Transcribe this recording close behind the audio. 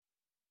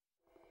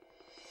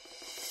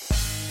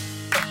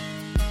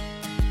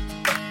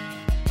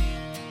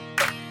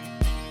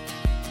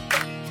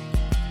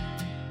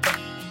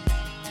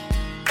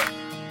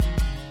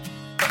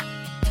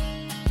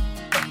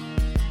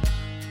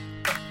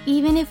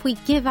even if we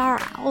give our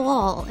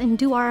all and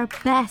do our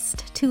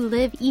best to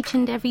live each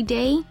and every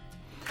day,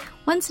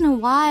 once in a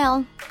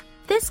while,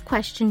 this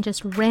question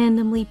just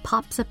randomly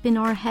pops up in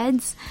our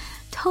heads,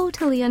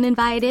 totally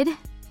uninvited.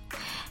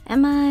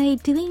 Am I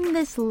doing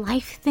this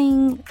life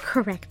thing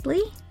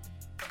correctly?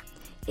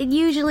 It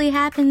usually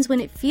happens when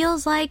it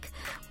feels like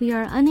we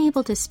are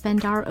unable to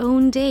spend our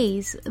own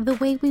days the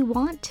way we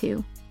want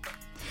to.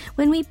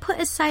 When we put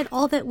aside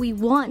all that we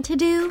want to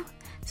do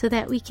so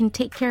that we can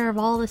take care of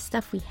all the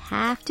stuff we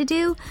have to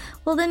do,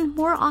 well then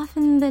more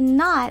often than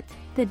not,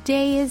 the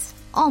day is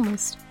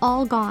almost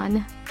all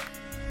gone.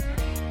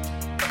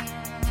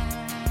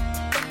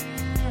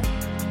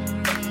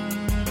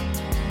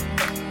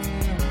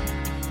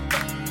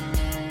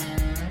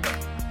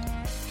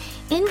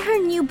 In her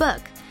new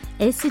book,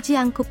 애쓰지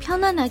않고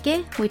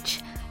편안하게, which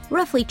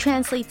roughly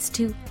translates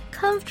to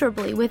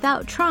comfortably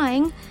without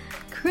trying,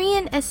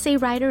 Korean essay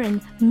writer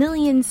and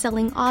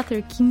million-selling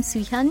author Kim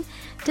Soo-hyun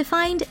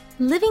defined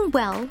living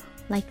well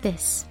like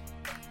this.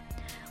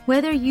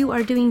 Whether you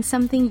are doing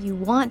something you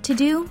want to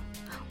do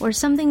or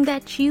something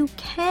that you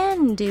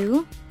can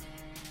do,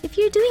 if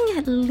you're doing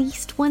at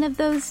least one of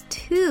those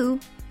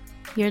two,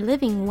 you're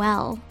living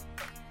well.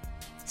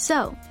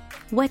 So,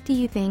 what do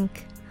you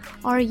think?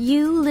 Are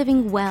you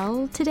living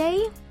well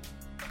today?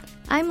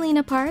 I'm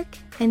Lena Park,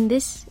 and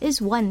this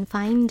is One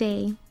Fine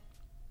Day.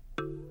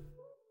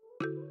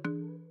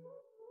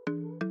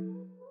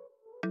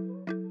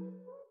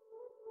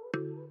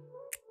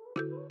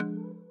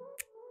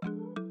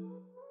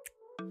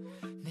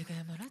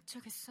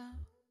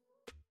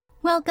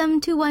 Welcome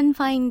to One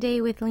Fine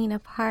Day with Lena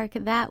Park.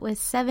 That was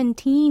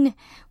 17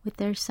 with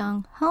their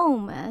song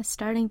Home,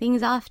 starting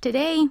things off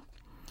today.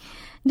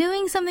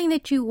 Doing something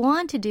that you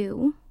want to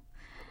do,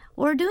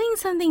 or doing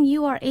something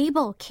you are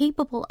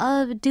capable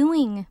of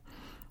doing.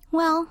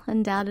 Well,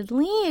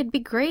 undoubtedly, it'd be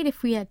great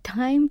if we had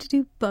time to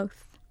do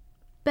both.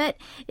 But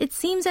it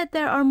seems that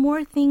there are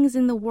more things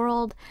in the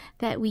world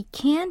that we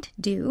can't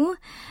do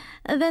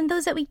than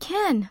those that we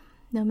can,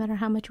 no matter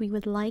how much we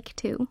would like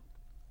to.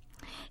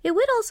 It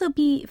would also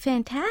be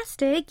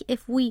fantastic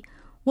if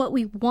what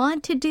we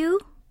want to do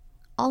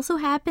also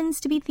happens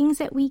to be things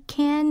that we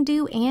can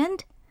do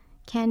and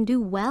can do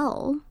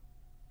well.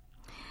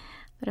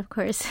 But of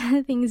course,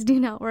 things do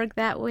not work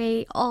that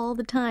way all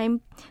the time.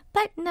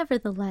 But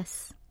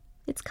nevertheless,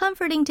 it's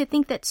comforting to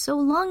think that so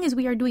long as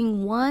we are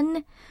doing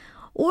one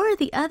or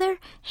the other,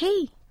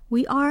 hey,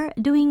 we are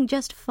doing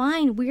just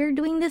fine. We're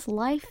doing this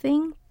life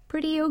thing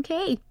pretty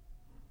okay.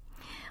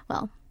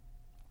 Well,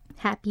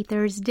 happy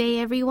Thursday,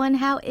 everyone.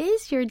 How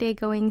is your day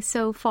going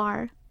so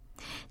far?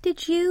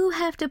 Did you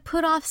have to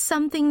put off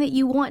something that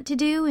you want to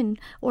do in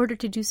order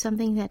to do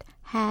something that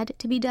had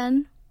to be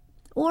done?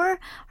 Or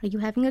are you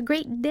having a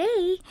great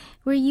day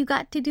where you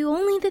got to do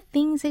only the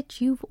things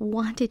that you've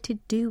wanted to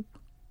do?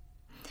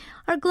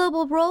 Our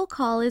global roll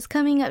call is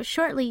coming up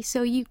shortly,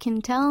 so you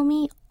can tell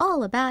me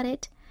all about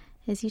it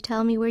as you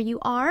tell me where you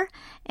are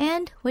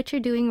and what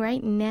you're doing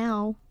right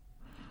now.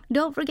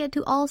 Don't forget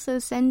to also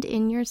send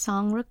in your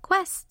song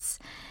requests,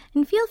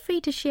 and feel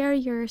free to share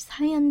your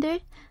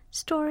사연들,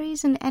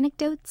 stories and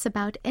anecdotes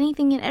about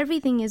anything and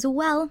everything as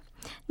well.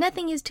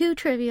 Nothing is too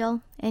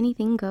trivial.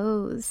 Anything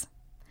goes.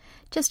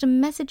 Just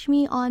message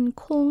me on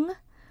Kong,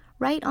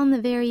 write on the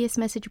various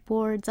message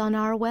boards on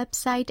our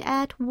website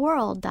at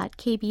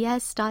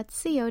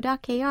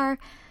world.kbs.co.kr,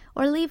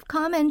 or leave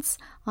comments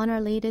on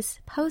our latest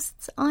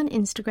posts on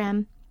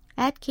Instagram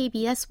at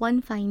KBS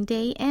One Fine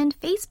Day and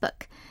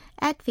Facebook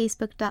at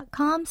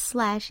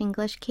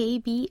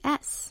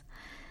facebook.com/EnglishKBS.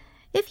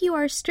 If you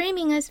are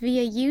streaming us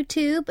via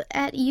YouTube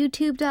at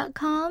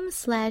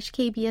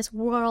youtube.com/KBS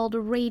World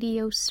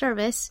Radio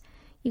Service,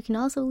 you can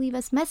also leave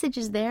us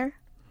messages there.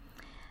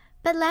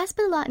 But last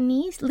but not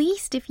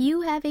least, if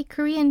you have a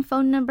Korean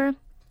phone number,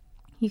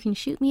 you can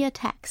shoot me a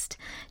text.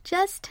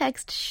 Just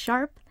text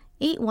sharp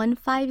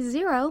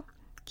 8150,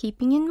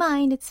 keeping in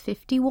mind it's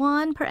 50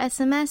 won per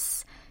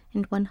SMS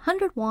and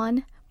 100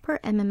 won per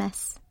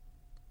MMS.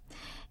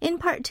 In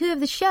part 2 of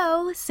the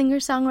show,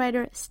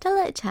 singer-songwriter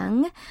Stella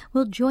Chang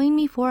will join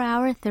me for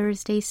our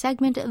Thursday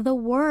segment, The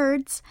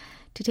Words,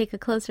 to take a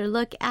closer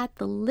look at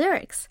the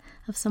lyrics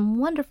of some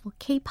wonderful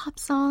K-pop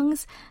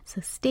songs,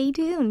 so stay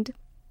tuned.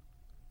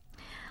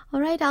 All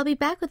right, I'll be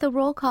back with a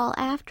roll call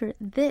after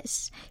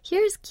this.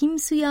 Here's Kim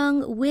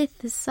Soo-young with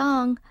the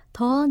song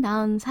더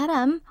나은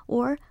사람,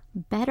 or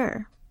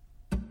Better.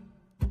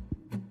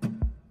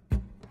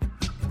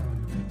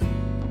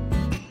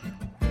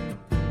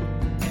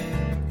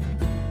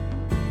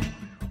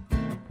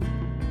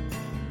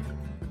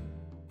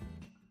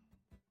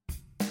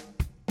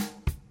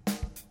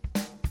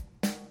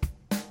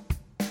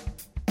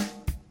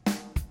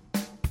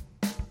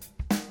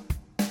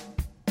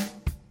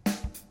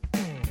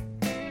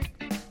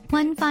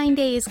 One Fine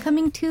Day is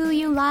coming to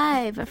you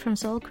live from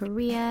Seoul,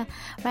 Korea.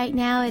 Right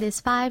now it is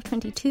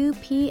 5:22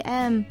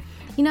 p.m.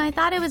 You know, I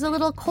thought it was a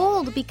little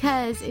cold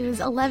because it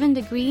was 11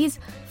 degrees,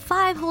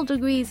 5 whole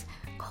degrees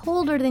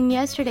colder than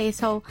yesterday.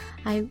 So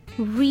I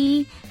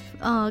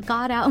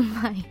got out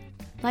my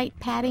light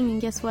padding,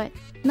 and guess what?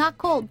 Not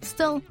cold.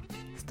 Still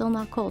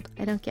not cold.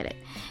 I don't get it.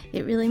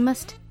 It really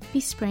must be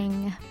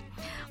spring.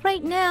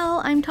 Right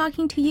now, I'm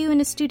talking to you in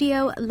a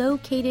studio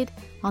located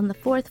on the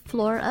 4th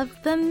floor of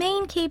the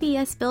main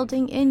KBS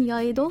building in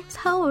Yeouido,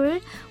 Seoul.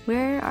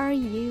 Where are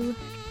you?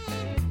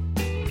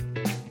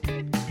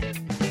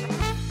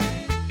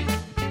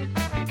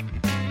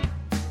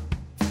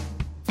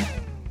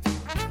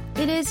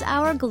 It is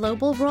our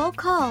global roll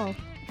call.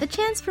 The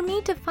chance for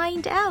me to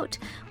find out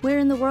where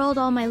in the world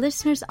all my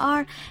listeners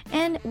are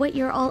and what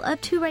you're all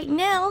up to right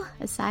now,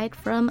 aside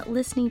from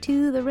listening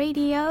to the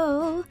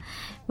radio.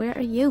 Where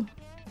are you?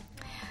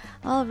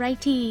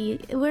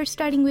 Alrighty, we're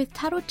starting with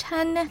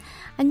Taro-chan.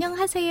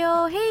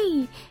 안녕하세요.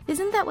 Hey,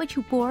 isn't that what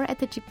you wore at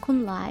the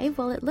Jipkon Live?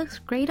 Well, it looks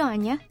great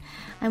on ya.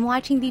 I'm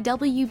watching the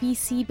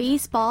WBC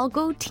baseball.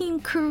 Go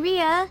Team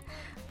Korea!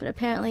 But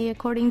apparently,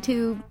 according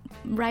to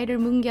writer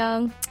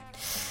Moon-kyung,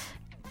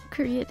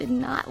 Korea did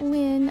not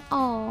win.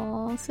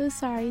 Oh, so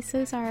sorry.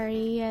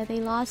 They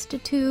lost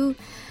to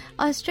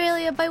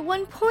Australia by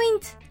 1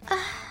 point.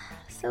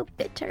 So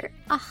bitter.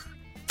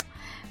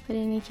 But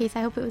in any case,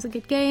 I hope it was a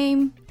good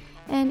game.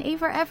 And A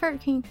for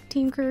effort,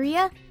 Team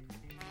Korea.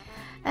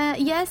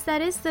 Yes,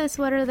 that is the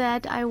sweater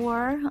that I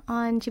wore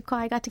on Jipko.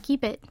 I got to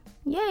keep it.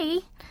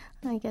 Yay!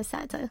 I guess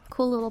that's a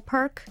cool little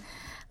perk.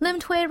 Lim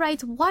Tue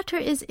writes, water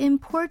is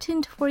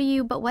important for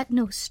you, but what,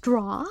 no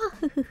straw?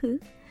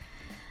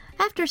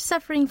 After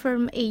suffering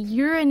from a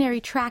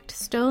urinary tract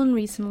stone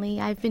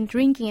recently, I've been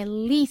drinking at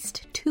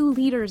least 2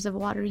 liters of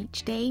water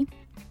each day.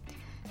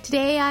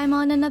 Today, I'm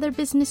on another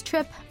business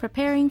trip,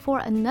 preparing for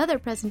another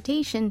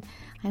presentation.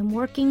 I'm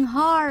working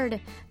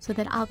hard so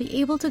that I'll be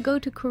able to go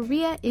to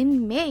Korea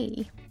in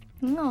May.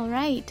 All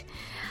right.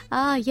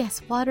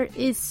 Yes, water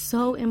is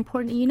so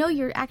important. You know,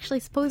 you're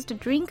actually supposed to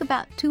drink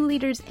about 2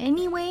 liters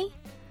anyway,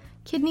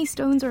 kidney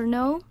stones or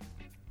no.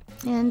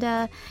 And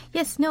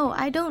yes, no,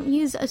 I don't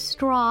use a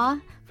straw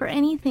for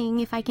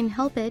anything if I can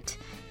help it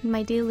in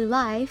my daily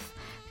life,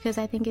 because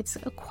I think it's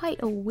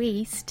quite a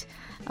waste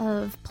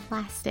of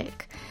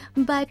plastic.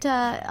 But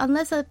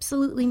unless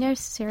absolutely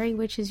necessary,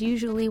 which is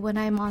usually when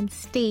I'm on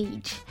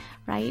stage,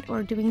 right,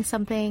 or doing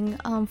something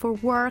for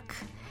work,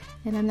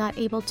 and I'm not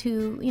able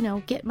to,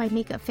 get my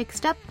makeup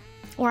fixed up,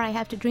 or I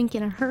have to drink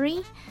in a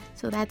hurry,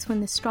 so that's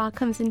when the straw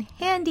comes in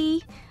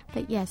handy.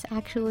 But yes,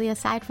 actually,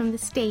 aside from the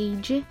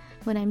stage,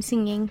 when I'm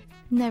singing,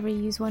 never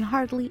use one,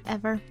 hardly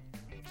ever.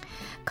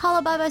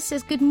 Kalababa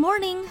says, good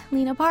morning,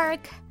 Lena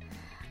Park.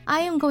 I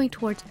am going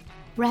towards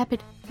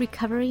rapid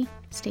recovery.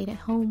 Stayed at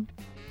home.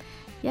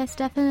 Yes,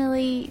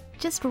 definitely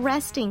just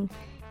resting.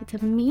 It's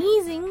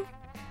amazing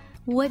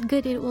what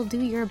good it will do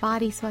your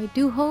body, so I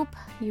do hope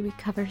you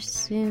recover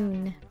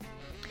soon.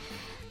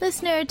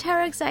 Listener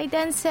Tarek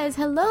Zaidan says,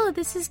 hello,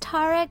 this is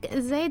Tarek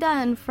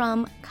Zaidan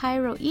from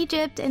Cairo,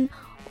 Egypt, an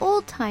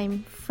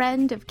old-time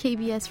friend of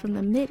KBS from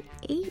the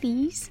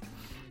mid-80s.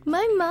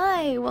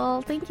 My.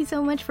 Well, thank you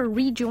so much for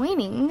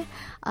rejoining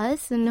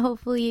us, and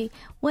hopefully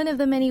one of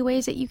the many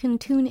ways that you can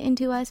tune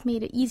into us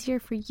made it easier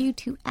for you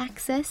to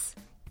access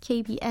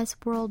KBS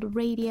World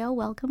Radio.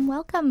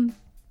 Welcome.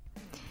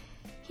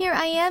 Here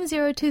I am,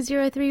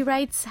 0203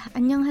 writes,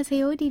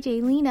 안녕하세요,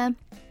 DJ Lena.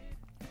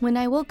 When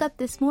I woke up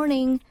this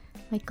morning,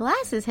 my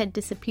glasses had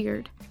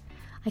disappeared.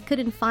 I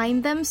couldn't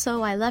find them,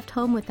 so I left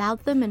home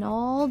without them, and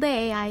all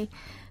day I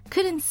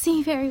couldn't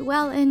see very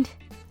well, and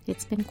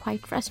it's been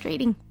quite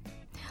frustrating.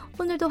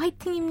 오늘도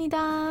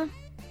화이팅입니다.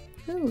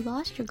 Ooh,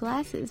 lost your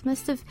glasses.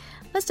 Must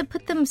have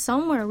put them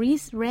somewhere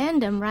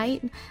random,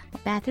 right? A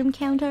bathroom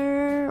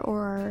counter,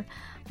 or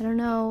I don't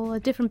know, a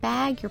different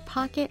bag, your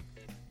pocket.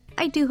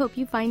 I do hope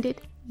you find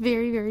it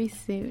very, very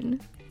soon.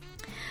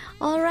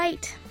 All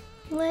right,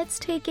 let's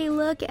take a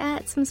look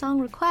at some song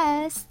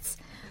requests.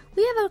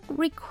 We have a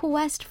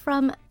request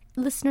from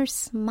listener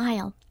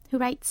Smile, who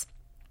writes,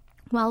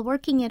 while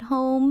working at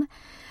home,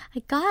 I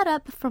got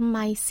up from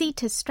my seat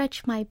to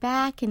stretch my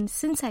back, and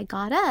since I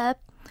got up,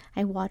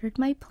 I watered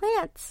my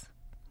plants.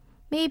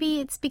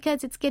 Maybe it's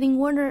because it's getting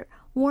warmer,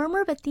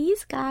 but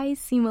these guys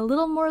seem a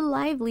little more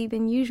lively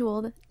than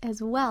usual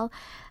as well.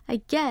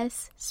 I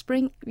guess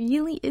spring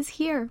really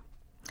is here.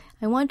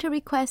 I want to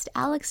request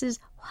Alex's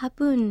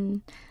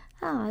화분.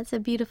 Oh, that's a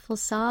beautiful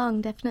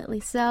song, definitely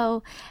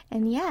so.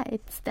 And yeah,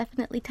 it's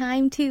definitely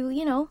time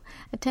to,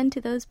 attend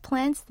to those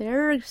plants.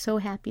 They're so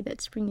happy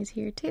that spring is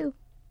here too.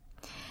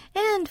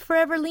 And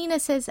Forever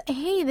Lena says,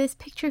 hey, this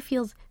picture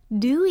feels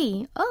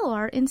dewy. Oh,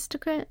 our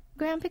Instagram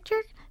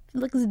picture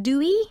looks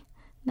dewy?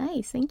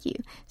 Nice, thank you.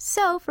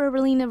 So,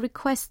 Forever Lena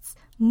requests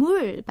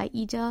물 by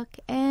Ijok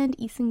and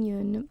Lee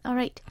Seung-yoon. All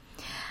right,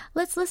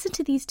 let's listen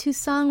to these 2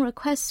 song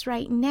requests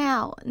right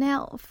now.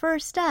 Now,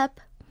 first up,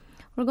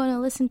 we're going to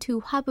listen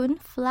to 화분,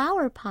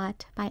 Flower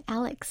Pot by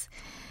Alex.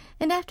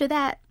 And after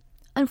that,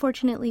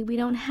 unfortunately, we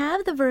don't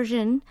have the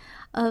version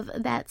of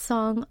that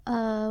song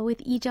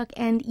with Ijok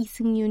and Lee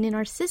Seung-yoon in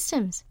our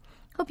systems.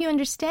 Hope you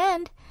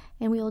understand,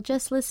 and we will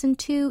just listen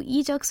to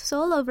Ijok's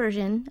solo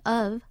version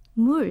of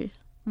물,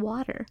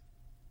 water.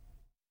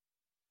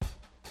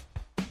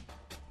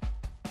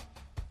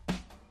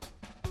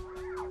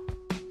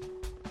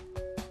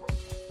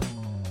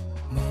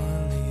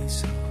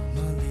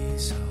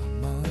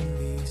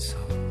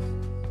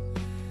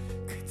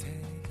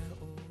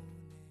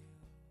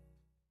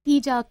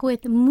 Ichak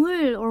with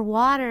물 or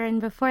water,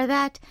 and before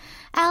that,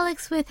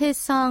 Alex with his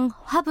song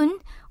화분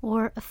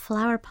or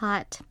flower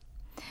pot.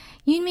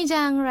 Yoon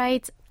Mi-jang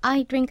writes,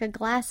 I drink a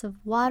glass of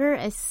water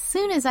as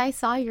soon as I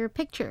saw your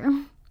picture.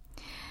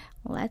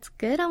 Well, that's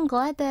good. I'm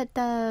glad that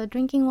the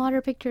drinking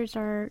water pictures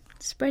are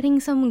spreading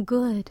some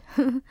good.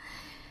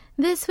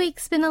 This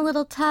week's been a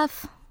little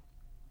tough.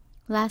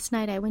 Last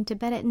night I went to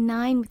bed at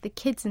 9 with the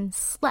kids and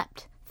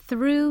slept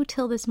through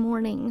till this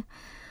morning.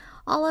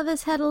 All of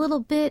us had a little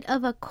bit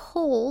of a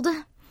cold,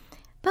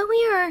 but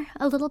we are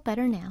a little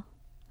better now.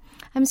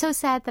 I'm so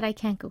sad that I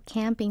can't go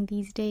camping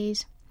these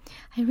days.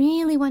 I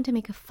really want to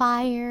make a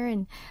fire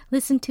and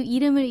listen to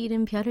이름을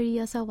잃은 별을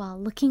이어서 while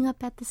looking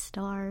up at the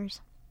stars.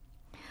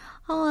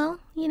 Oh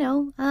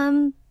well,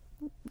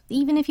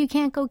 even if you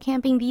can't go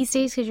camping these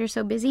days because you're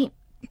so busy,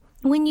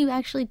 when you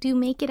actually do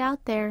make it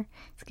out there,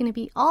 it's going to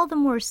be all the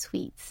more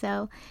sweet.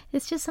 So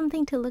it's just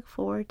something to look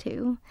forward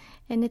to.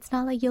 And it's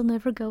not like you'll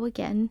never go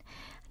again.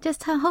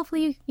 Just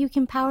hopefully you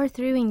can power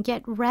through and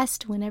get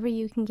rest whenever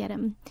you can get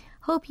them.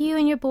 Hope you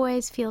and your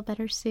boys feel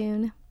better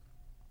soon.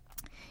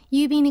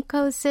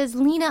 Yubiniko says,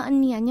 Lena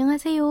언니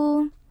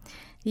안녕하세요.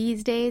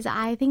 These days,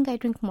 I think I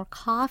drink more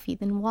coffee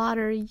than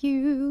water.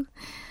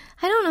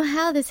 I don't know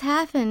how this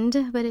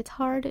happened, but it's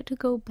hard to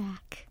go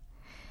back.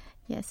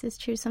 Yes, it's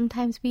true.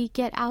 Sometimes we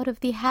get out of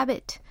the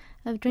habit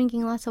of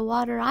drinking lots of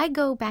water. I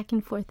go back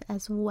and forth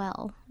as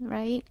well,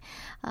 right?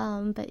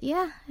 But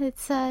yeah,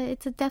 it's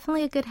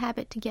definitely a good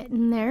habit to get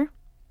in there.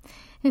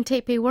 And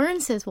Taipei Warren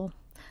says, well,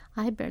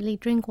 I barely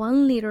drink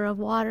 1 liter of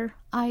water.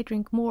 I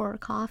drink more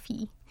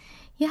coffee.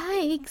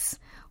 Yikes,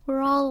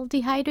 we're all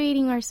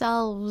dehydrating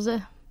ourselves.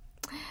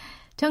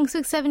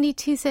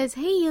 Jungsuk72 says,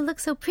 hey, you look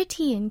so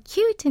pretty and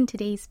cute in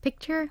today's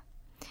picture.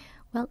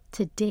 Well,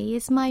 today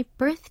is my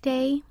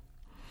birthday.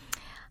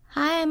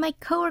 My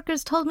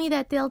coworkers told me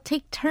that they'll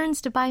take turns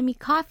to buy me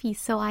coffee,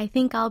 so I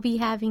think I'll be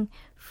having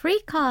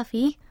free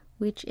coffee,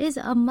 which is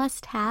a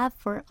must-have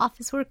for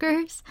office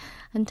workers,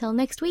 until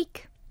next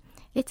week.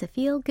 It's a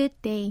feel-good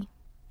day.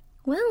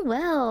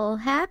 Well,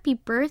 happy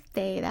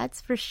birthday,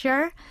 that's for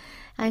sure.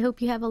 I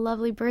hope you have a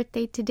lovely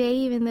birthday today,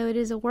 even though it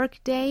is a work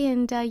day.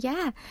 And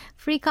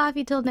free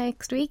coffee till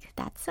next week.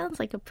 That sounds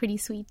like a pretty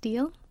sweet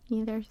deal.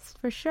 There's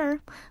for sure.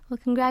 Well,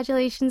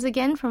 congratulations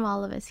again from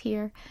all of us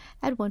here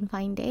at One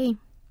Fine Day.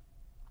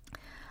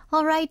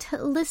 All right,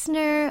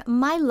 listener,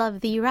 My Love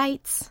Thee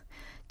writes,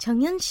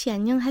 정연 씨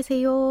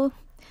안녕하세요.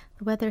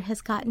 The weather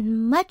has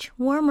gotten much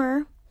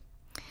warmer.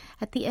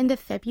 At the end of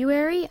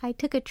February, I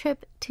took a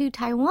trip to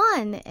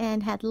Taiwan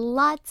and had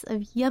lots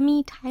of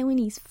yummy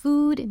Taiwanese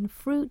food and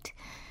fruit.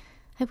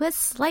 I was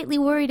slightly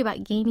worried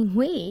about gaining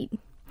weight,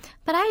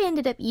 but I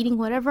ended up eating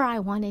whatever I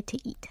wanted to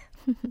eat.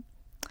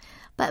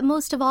 But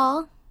most of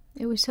all,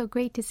 it was so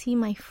great to see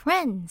my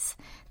friends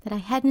that I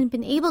hadn't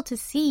been able to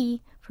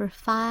see for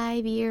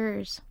 5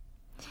 years.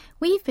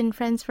 We've been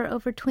friends for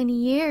over 20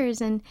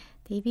 years, and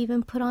they've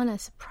even put on a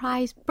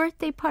surprise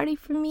birthday party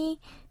for me,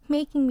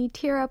 making me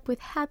tear up with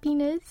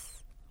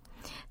happiness.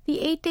 The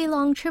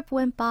 8-day-long trip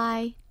went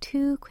by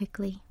too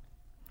quickly.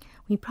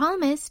 We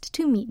promised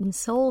to meet in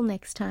Seoul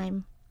next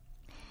time.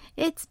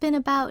 It's been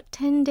about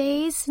 10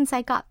 days since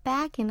I got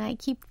back, and I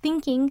keep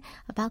thinking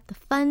about the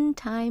fun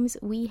times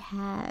we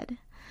had.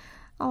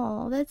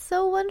 Oh, that's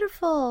so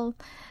wonderful.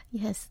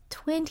 Yes,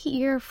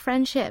 20-year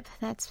friendship.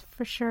 That's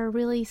for sure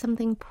really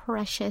something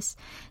precious.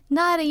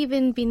 Not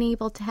even being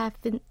able to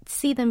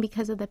see them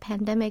because of the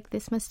pandemic.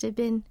 This must have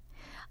been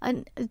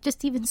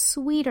just even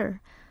sweeter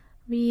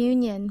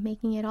reunion,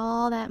 making it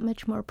all that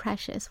much more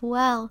precious.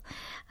 Well,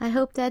 I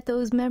hope that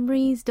those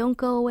memories don't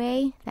go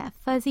away. That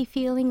fuzzy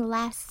feeling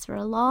lasts for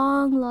a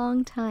long,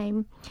 long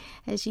time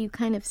as you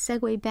kind of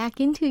segue back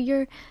into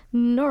your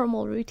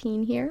normal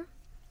routine here.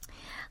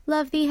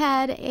 Lovey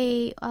had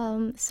a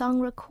song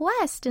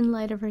request in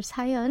light of her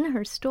사연,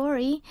 her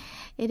story.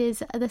 It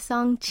is the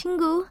song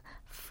친구,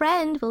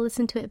 friend. We'll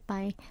listen to it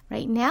by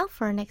right now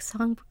for our next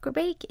song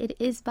break. It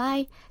is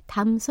by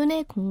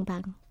담손의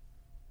공방.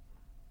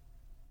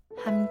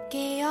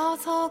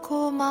 함께여서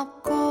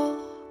고맙고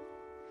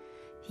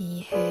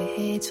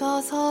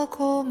이해해줘서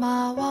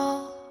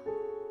고마워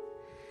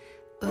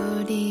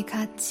우리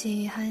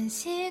같이 한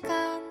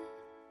시간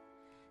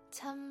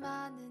참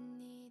많은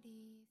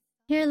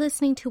You're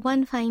listening to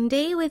One Fine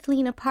Day with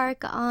Lena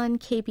Park on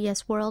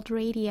KBS World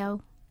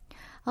Radio.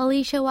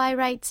 Alicia Y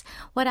writes,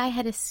 what I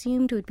had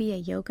assumed would be a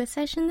yoga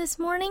session this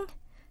morning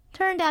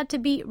turned out to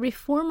be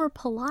reformer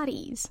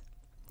Pilates.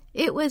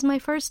 It was my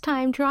first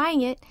time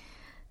trying it,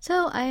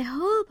 so I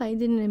hope I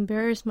didn't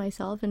embarrass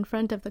myself in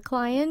front of the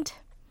client.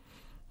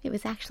 It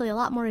was actually a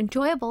lot more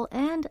enjoyable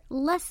and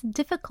less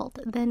difficult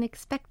than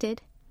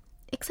expected,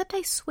 except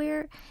I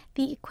swear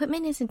the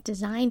equipment isn't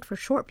designed for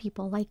short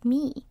people like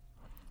me.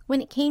 When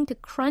it came to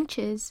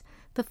crunches,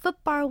 the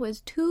foot bar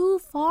was too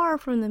far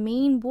from the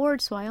main board,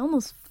 so I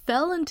almost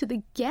fell into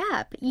the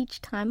gap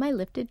each time I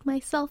lifted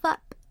myself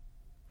up.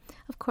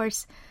 Of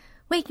course,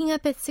 waking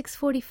up at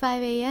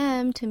 6:45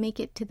 a.m. to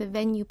make it to the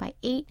venue by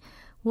 8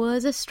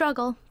 was a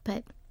struggle,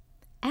 but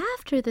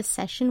after the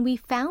session, we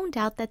found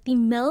out that the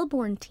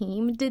Melbourne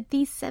team did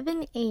the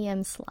 7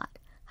 a.m. slot.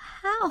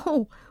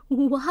 How?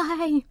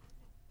 Why?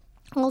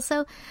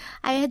 Also,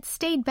 I had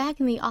stayed back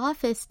in the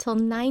office till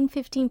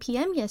 9:15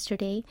 p.m.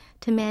 yesterday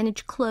to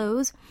manage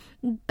close,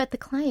 but the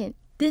client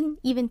didn't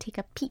even take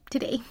a peep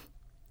today.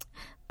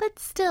 But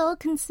still,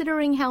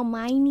 considering how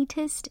my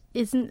neatest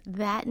isn't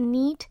that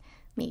neat,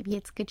 maybe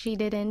it's good she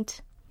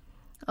didn't.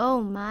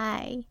 Oh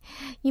my,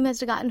 you must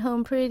have gotten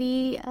home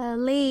pretty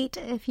late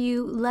if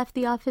you left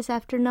the office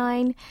after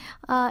 9,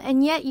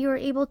 and yet you were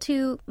able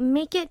to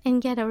make it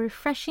and get a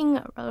refreshing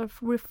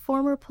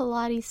reformer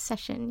Pilates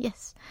session.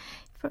 Yes,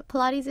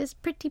 Pilates is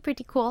pretty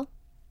cool.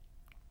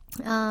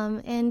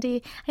 And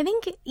I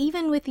think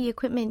even with the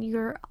equipment,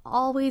 you're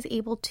always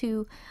able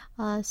to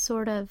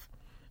sort of,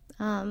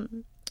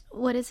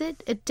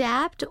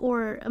 adapt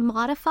or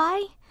modify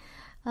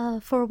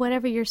for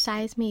whatever your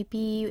size may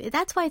be.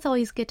 That's why it's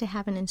always good to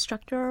have an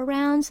instructor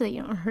around so that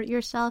you don't hurt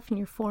yourself and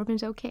your form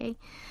is okay.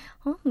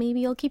 Well,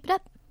 maybe you'll keep it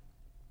up.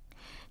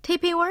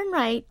 Taipei Warren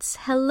writes,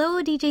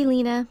 "Hello, DJ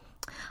Lena.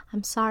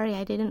 I'm sorry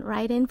I didn't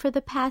write in for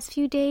the past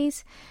few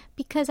days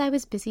because I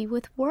was busy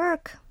with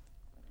work.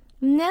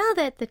 Now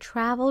that the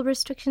travel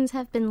restrictions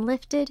have been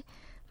lifted,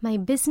 my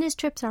business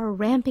trips are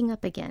ramping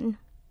up again.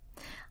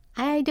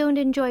 I don't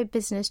enjoy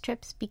business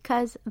trips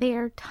because they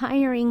are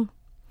tiring.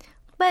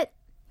 But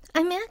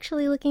I'm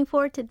actually looking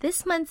forward to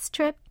this month's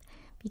trip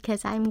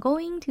because I'm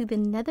going to the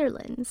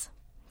Netherlands.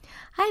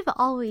 I've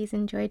always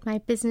enjoyed my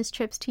business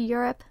trips to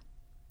Europe.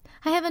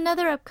 I have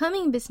another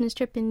upcoming business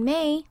trip in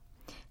May.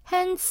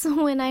 Hence,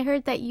 when I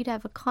heard that you'd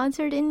have a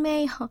concert in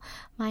May,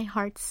 my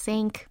heart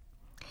sank.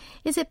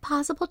 Is it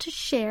possible to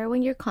share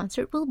when your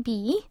concert will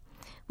be?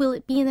 Will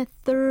it be in the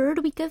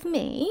 3rd week of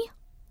May?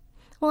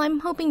 Well, I'm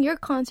hoping your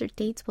concert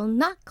dates will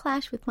not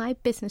clash with my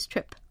business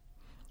trip.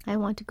 I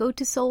want to go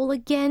to Seoul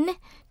again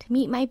to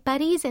meet my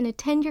buddies and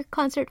attend your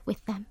concert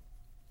with them."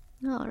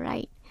 All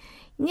right.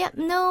 Yep,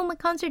 no, my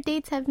concert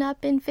dates have not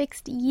been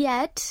fixed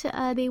yet.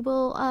 They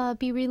will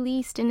be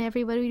released and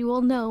everybody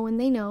will know when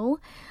they know.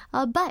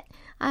 But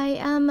I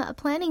am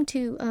planning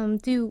to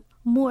do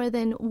more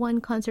than one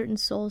concert in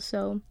Seoul,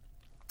 so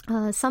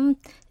at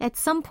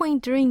some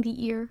point during the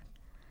year,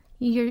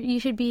 you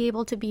should be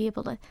able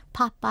to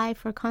pop by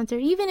for a concert,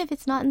 even if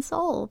it's not in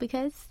Seoul,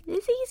 because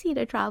it's easy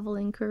to travel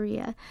in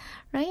Korea,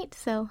 right?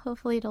 So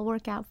hopefully it'll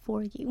work out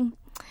for you.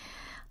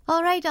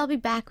 All right, I'll be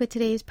back with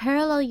today's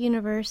Parallel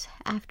Universe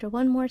after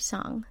one more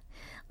song.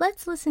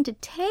 Let's listen to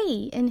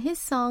Tae and his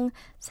song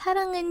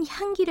사랑은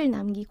향기를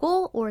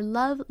남기고, or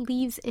Love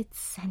Leaves Its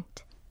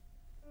Scent.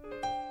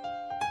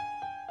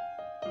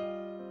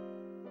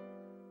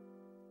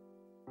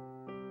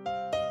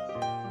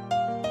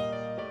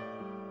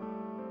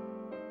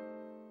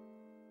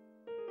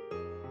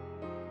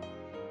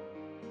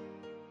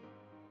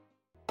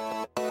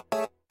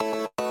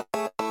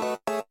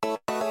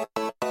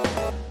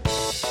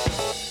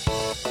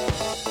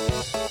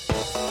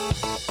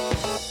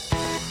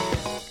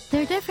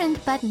 They're different,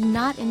 but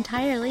not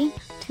entirely.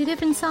 Two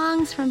different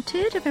songs from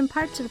two different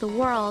parts of the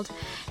world.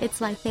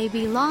 It's like they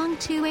belong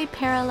to a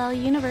parallel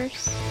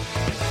universe.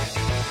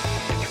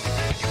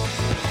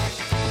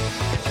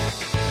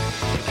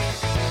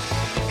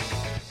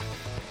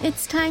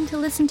 It's time to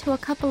listen to a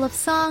couple of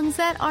songs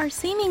that are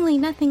seemingly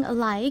nothing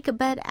alike,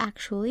 but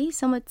actually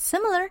somewhat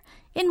similar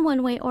in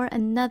one way or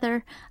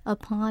another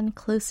upon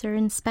closer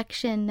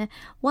inspection.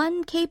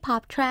 One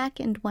K-pop track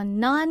and one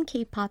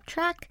non-K-pop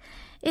track.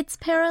 It's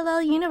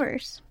Parallel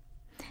Universe.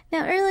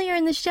 Now, earlier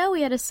in the show,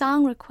 we had a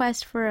song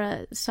request for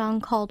a song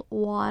called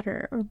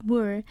Water, or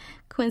Mur.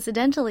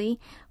 Coincidentally,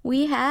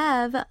 we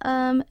have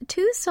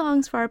two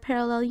songs for our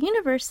Parallel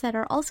Universe that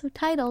are also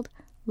titled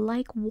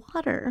Like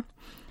Water.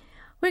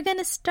 We're going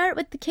to start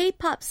with the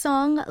K-pop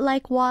song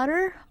Like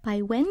Water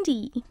by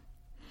Wendy.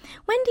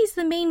 Wendy's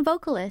the main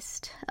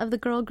vocalist of the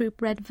girl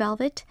group Red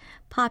Velvet,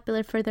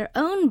 popular for their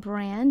own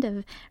brand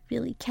of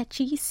really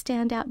catchy,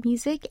 standout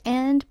music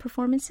and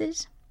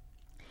performances.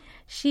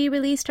 She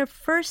released her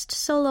first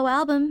solo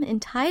album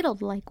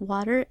entitled Like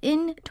Water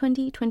in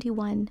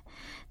 2021.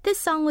 This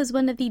song was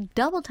one of the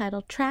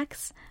double-titled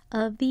tracks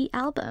of the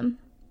album.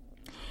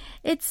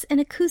 It's an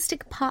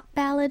acoustic pop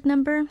ballad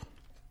number,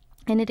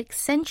 and it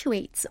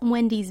accentuates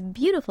Wendy's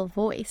beautiful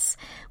voice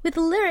with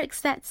lyrics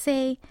that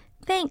say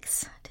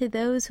thanks to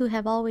those who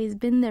have always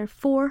been there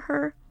for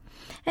her,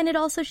 and it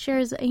also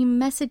shares a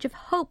message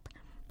of hope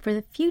for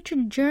the future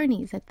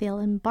journeys that they'll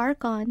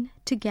embark on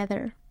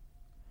together.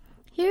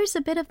 Here's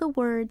a bit of the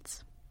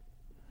words.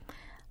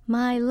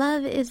 My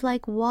love is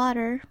like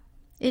water.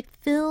 It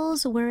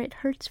fills where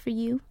it hurts for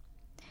you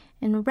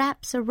and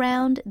wraps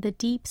around the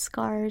deep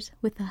scars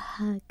with a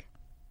hug.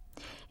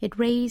 It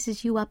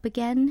raises you up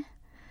again.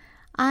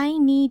 I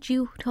need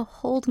you to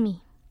hold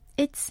me.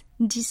 It's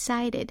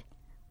decided.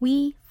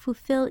 We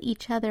fulfill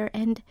each other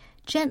and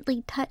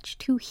gently touch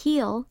to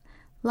heal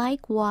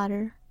like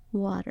water,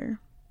 water.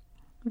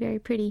 Very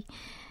pretty.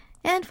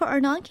 And for our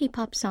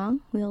non-K-pop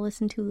song, we'll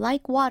listen to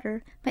Like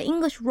Water by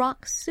English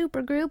rock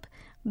supergroup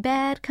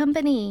Bad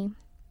Company.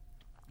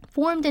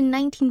 Formed in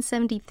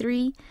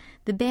 1973,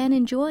 the band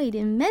enjoyed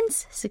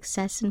immense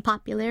success and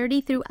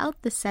popularity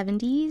throughout the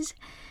 70s.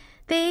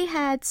 They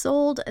have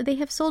sold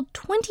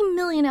 20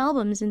 million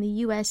albums in the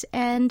US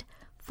and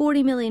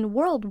 40 million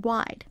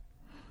worldwide.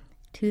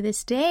 To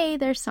this day,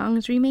 their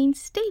songs remain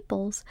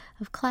staples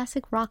of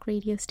classic rock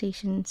radio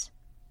stations.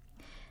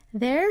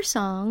 Their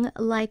song,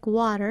 Like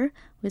Water,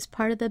 was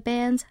part of the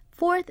band's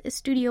fourth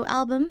studio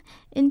album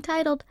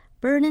entitled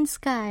Burnin'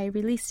 Sky,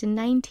 released in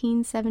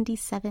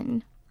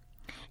 1977.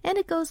 And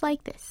it goes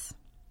like this.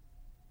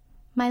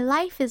 My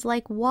life is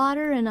like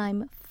water and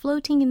I'm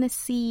floating in the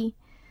sea,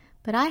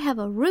 but I have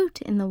a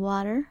root in the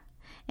water,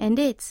 and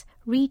it's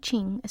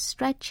reaching,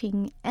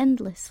 stretching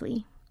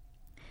endlessly.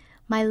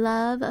 My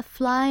love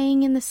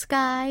flying in the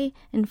sky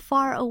and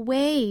far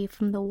away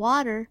from the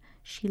water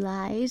she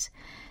lies,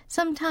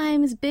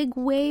 sometimes big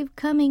wave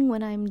coming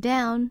when I'm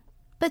down,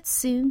 but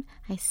soon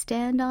I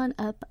stand on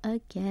up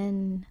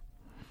again.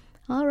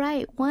 All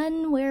right,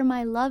 one where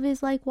my love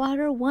is like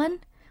water, one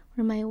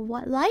where my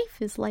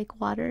life is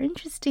like water.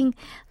 Interesting.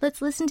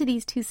 Let's listen to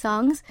these two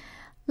songs.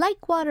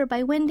 Like Water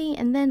by Wendy,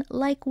 and then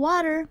Like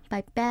Water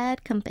by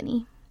Bad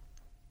Company.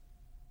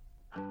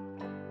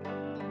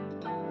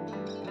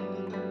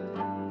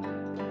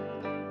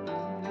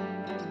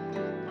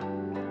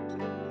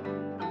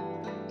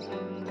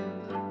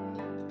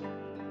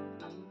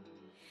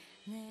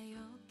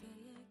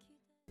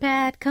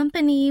 Bad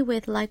Company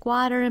with Like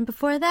Water, and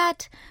before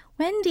that,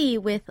 Wendy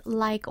with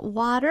Like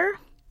Water.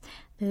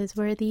 Those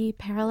were the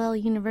Parallel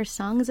Universe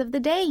songs of the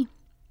day.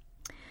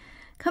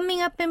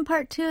 Coming up in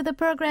part 2 of the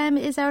program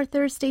is our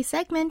Thursday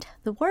segment,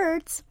 The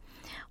Words,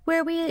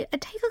 where we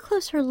take a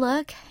closer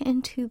look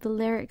into the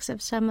lyrics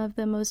of some of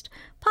the most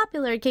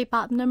popular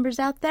K-pop numbers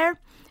out there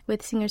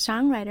with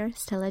singer-songwriter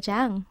Stella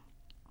Jang.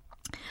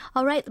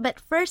 All right, but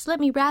first let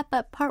me wrap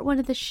up part 1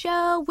 of the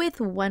show with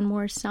one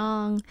more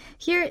song.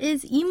 Here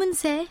is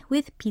이문세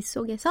with 비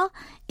속에서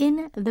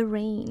In the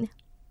Rain.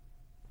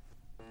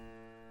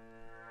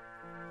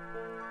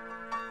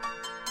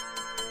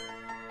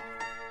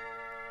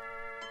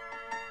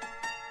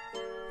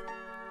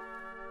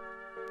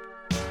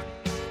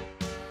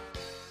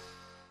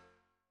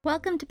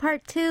 Welcome to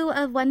part 2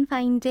 of One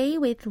Fine Day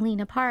with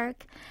Lena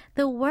Park.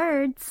 The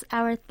Words,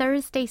 our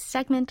Thursday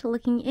segment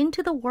looking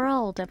into the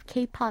world of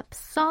K-pop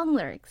song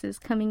lyrics, is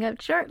coming up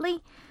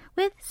shortly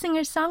with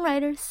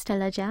singer-songwriter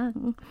Stella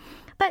Jang.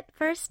 But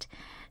first,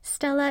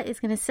 Stella is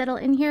going to settle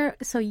in here,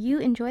 so you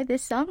enjoy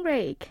this song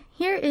break.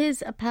 Here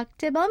is Park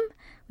Jae-bum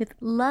with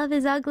Love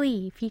is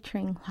Ugly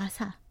featuring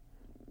Hwasa.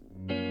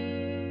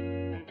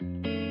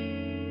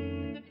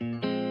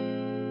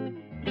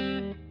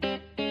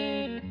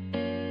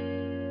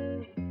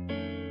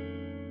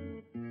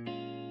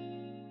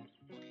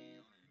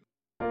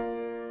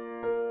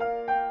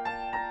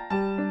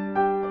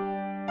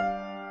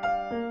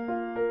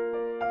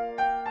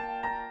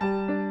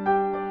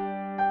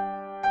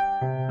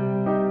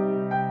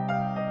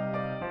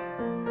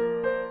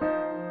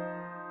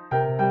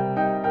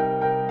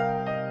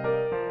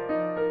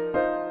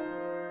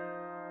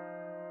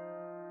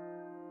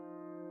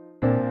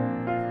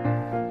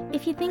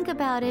 If you think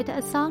about it, a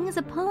song is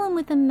a poem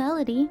with a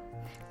melody,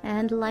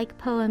 and like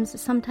poems,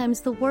 sometimes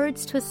the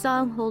words to a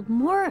song hold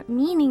more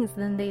meanings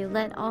than they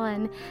let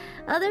on.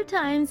 Other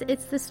times,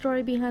 it's the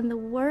story behind the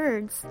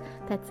words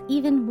that's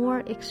even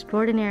more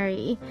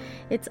extraordinary.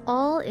 It's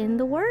all in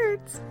the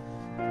words.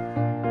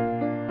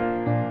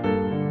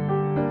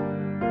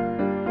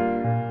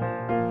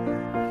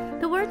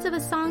 The words of a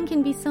song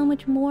can be so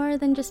much more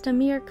than just a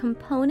mere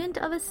component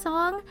of a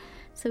song.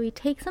 So we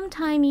take some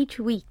time each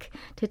week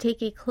to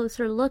take a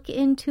closer look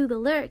into the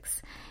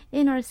lyrics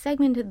in our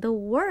segment, The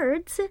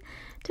Words.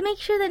 To make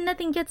sure that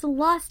nothing gets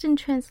lost in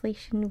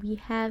translation, we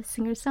have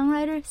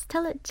singer-songwriter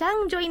Stella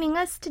Jang joining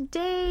us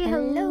today.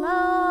 Hello.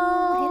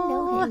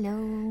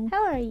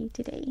 How are you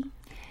today?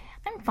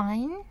 I'm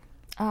fine.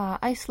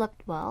 I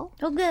slept well.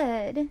 Oh,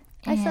 good.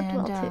 I slept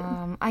well,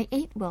 too. I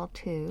ate well,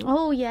 too.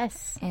 Oh,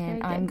 yes.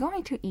 And I'm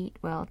going to eat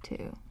well,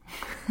 too.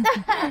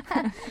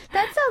 That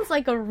sounds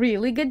like a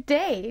really good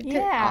day,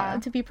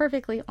 to be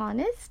perfectly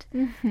honest.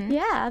 Mm-hmm.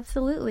 Yeah,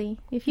 absolutely.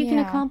 If you can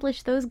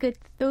accomplish those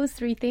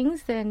three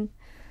things, then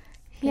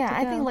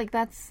I think like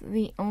that's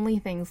the only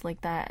things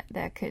like that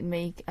could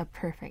make a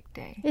perfect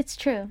day. It's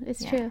true.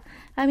 It's true.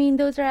 I mean,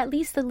 those are at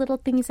least the little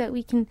things that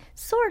we can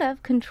sort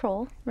of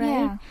control, right?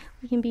 Yeah.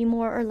 We can be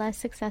more or less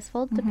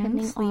successful depending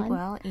on... Sleep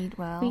well, eat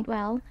well. Eat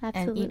well,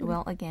 absolutely. And eat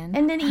well again.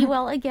 And then eat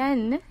well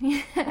again.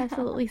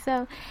 Absolutely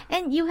so.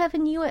 And you have a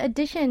new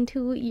addition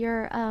to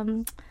your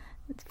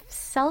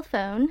cell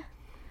phone.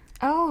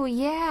 Oh,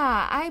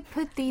 yeah. I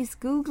put these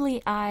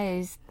googly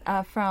eyes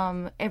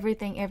from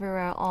Everything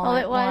Everywhere All All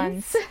at at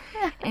Once.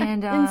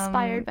 And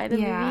Inspired by the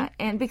yeah, movie.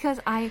 and because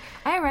I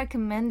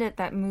recommended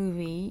that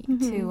movie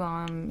to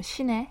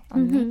Shine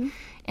언니,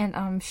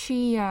 and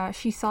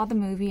she saw the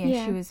movie and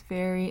Yeah. she was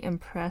very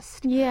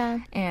impressed. Yeah.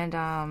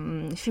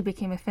 And she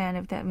became a fan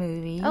of that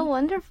movie. Oh,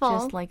 wonderful.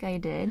 Just like I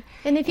did.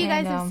 And if you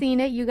guys have seen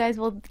it, you guys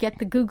will get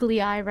the googly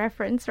eye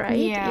reference, right?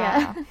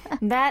 Yeah.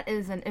 That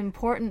is an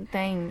important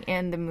thing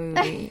in the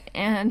movie.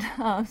 And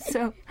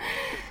so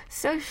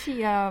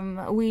she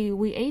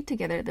we ate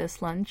together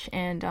this lunch,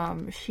 and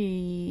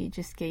she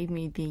just gave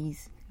me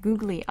these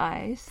googly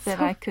eyes that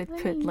So I could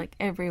put funny. like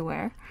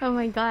everywhere. Oh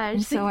my gosh.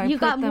 And so I you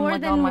put got them more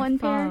like than on my one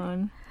pair.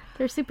 phone.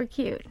 They're super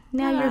cute.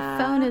 Now your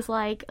phone is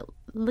like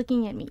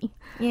looking at me.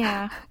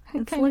 Yeah,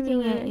 it's Kind of looking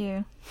weird. at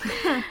you.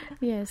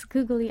 Yes,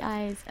 googly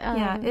eyes.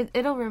 Yeah,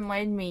 it'll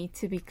remind me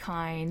to be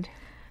kind,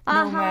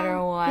 no matter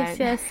what. Yes,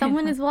 yes.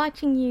 Someone is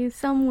watching you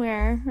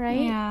somewhere, right?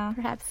 Yeah.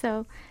 Perhaps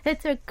so.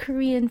 It's a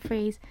Korean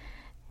phrase.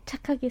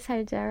 착하게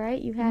살자,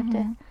 right?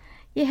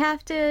 You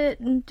have to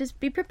just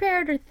be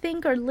prepared or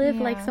think or live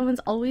like Yeah. someone's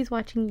always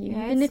watching you,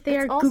 Yeah, even if they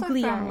are it's also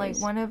googly from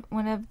eyes. like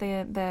one of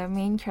the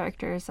main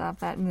characters of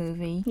that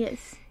movie.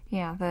 Yes.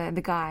 Yeah,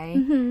 the guy.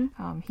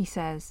 He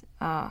says,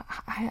 I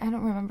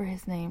don't remember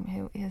his name.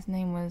 His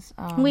name was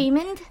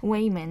Waymond?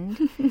 Waymond.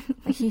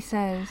 He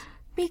says,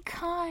 "Be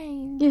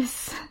kind.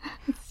 Yes.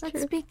 It's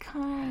Let's true. be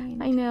kind."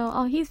 I know.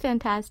 Oh, he's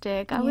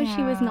fantastic. I wish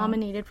he was Yeah.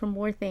 nominated for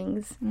more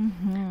things.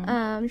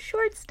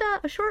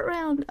 Short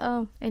round.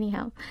 Oh,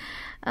 anyhow.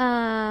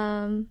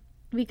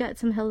 We got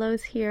some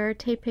hellos here.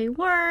 Taipei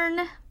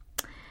Wern.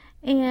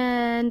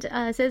 And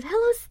says,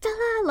 hello,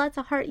 Stella. Lots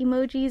of heart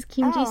emojis.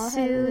 Kim Oh,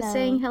 Ji-soo hello.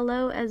 saying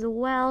hello as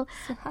well.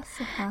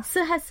 Suha.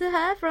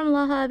 Suha from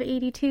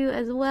Lahab82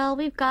 as well.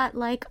 We've got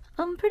like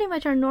pretty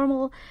much our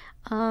normal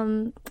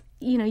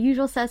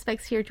usual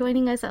suspects here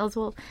joining us, as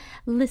well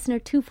listener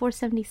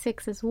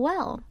 2476 as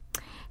well.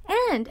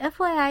 And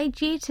FYI,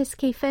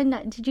 GHSK Fen,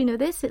 did you know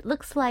this? It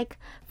looks like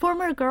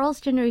former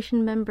Girls'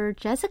 Generation member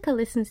Jessica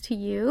listens to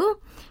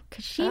you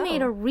because she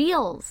made a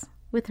Reels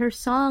with her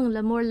song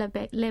L'amour, les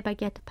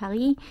baguettes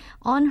Paris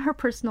on her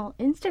personal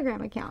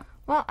Instagram account.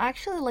 Well,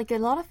 actually, like a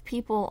lot of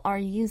people are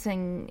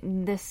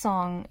using this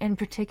song in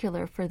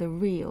particular for the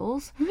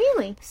reels.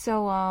 Really?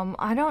 So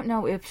I don't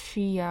know if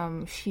she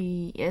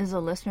is a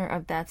listener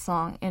of that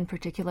song in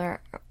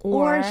particular,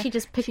 Or she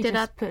just picked it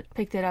up.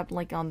 Picked it up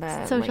like on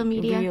the Social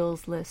media.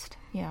 reels list.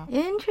 Yeah.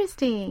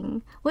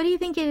 Interesting. What do you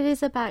think it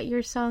is about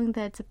your song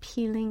that's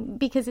appealing?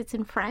 Because it's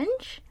in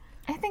French?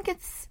 I think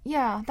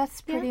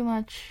that's pretty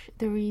much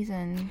the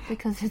reason,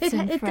 because it's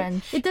in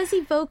French. It does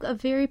evoke a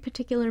very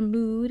particular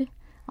mood,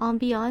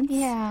 ambiance.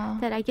 Yeah.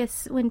 That I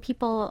guess when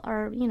people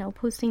are,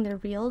 posting their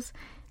reels,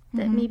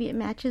 that maybe it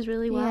matches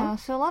really well. Yeah,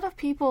 so a lot of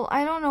people,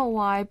 I don't know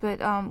why, but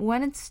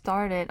when it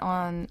started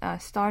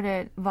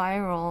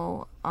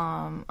viral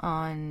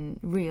on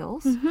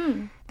Reels,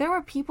 there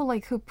were people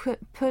like who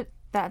put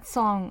that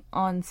song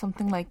on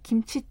something like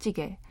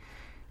kimchi-jjigae.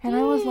 And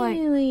I was like,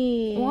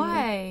 Really?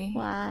 why?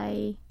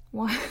 Why?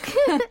 Why?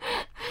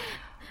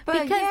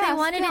 But Because yeah, they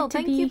wanted still, it to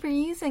thank be- you for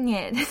using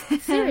it.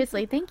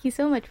 Seriously, thank you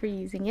so much for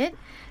using it.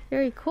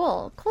 Very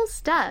cool. Cool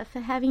stuff.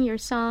 Having your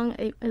song,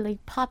 a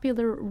like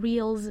popular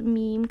Reels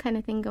meme kind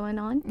of thing going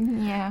on.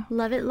 Yeah.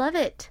 Love it, love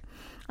it.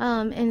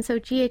 And so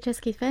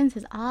GHSK Fan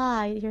says,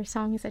 your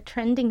song is a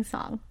trending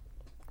song.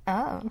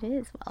 Oh. It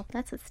is. Well,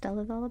 that's what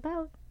Stella's all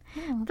about.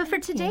 Oh, But for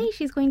thank you. today,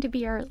 she's going to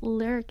be our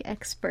lyric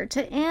expert.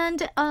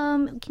 And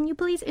can you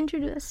please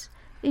introduce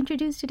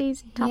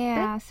today's topic?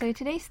 Yeah, so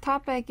today's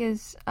topic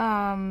is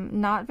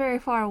not very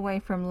far away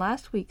from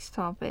last week's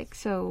topic,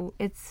 so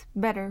it's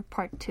Better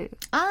Part 2.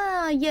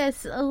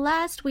 Yes.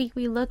 Last week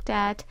we looked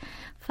at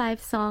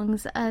 5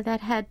 songs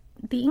that had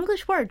the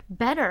English word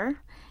better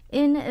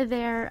in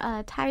their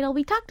title.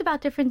 We talked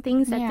about different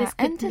things that this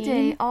could and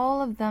today mean.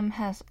 all of them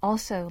has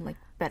also like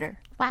better.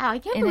 Wow, I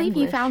can't in believe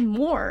you English. found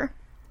more.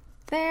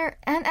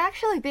 And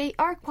actually they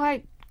are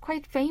quite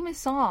famous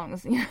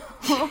songs, you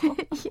know.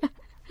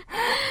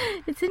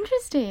 It's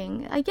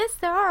interesting. I guess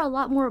there are a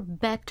lot more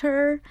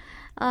better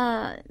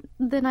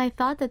than I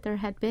thought that there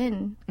had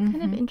been.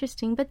 Kind of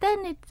interesting. But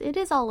then it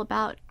is all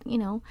about,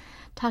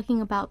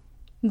 talking about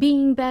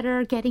being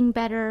better, getting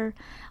better,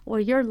 or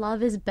your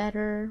love is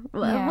better.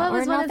 Yeah, What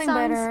was or one of the nothing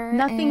songs? better.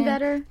 Nothing and-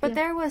 better. But Yeah.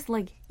 there was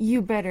like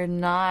you better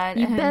not.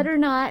 You and- better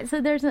not. So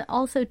there's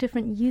also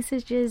different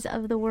usages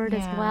of the word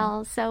as Yeah.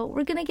 well. So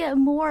we're going to get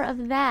more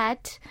of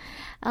that.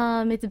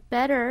 It's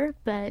better,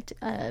 but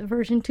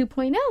version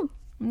 2.0.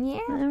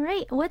 Yeah. All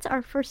right. What's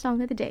our first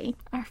song of the day?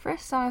 Our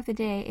first song of the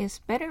day is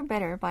Better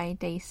Better by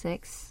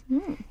Day6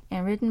 Hmm.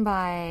 and written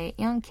by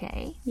Young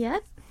K.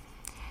 Yep.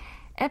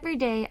 Every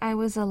day I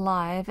was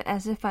alive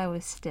as if I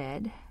was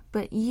dead,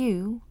 but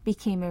you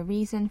became a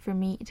reason for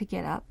me to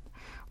get up.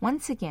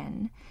 Once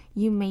again,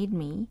 you made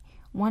me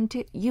want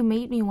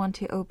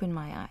to open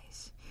my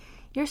eyes.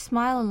 Your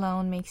smile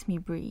alone makes me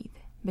breathe.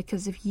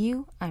 Because of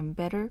you, I'm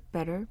better,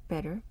 better,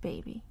 better,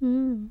 baby.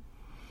 Mm.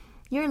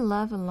 Your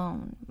love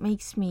alone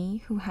makes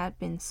me, who had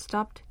been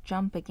stopped,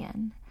 jump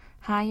again.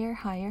 Higher,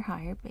 higher,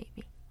 higher,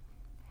 baby.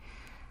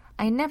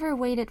 I never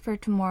waited for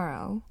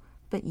tomorrow,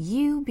 but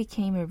you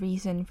became a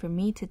reason for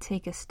me to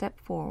take a step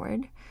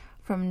forward.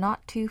 From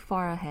not too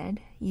far ahead,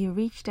 you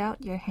reached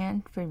out your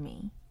hand for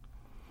me.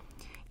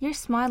 Your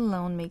smile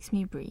alone makes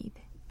me breathe.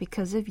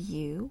 Because of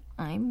you,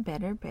 I'm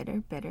better,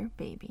 better, better,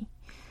 baby.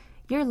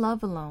 Your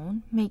love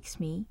alone makes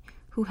me,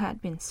 who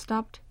had been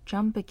stopped,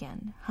 jump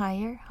again.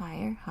 Higher,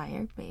 higher,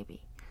 higher,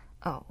 baby.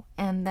 Oh,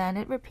 and then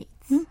it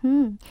repeats.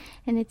 And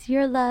it's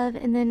your love,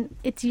 and then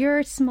it's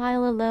your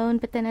smile alone,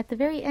 but then at the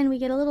very end we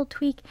get a little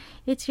tweak.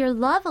 It's your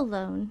love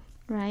alone,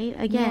 right?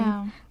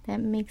 Again, that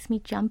makes me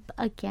jump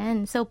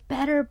again. So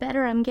better,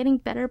 better. I'm getting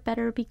better,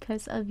 better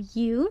because of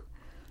you.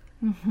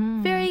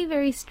 Very,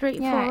 very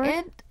straightforward.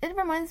 Yeah, it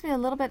reminds me a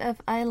little bit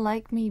of I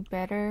Like Me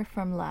Better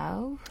from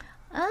Love.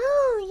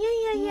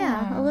 Oh,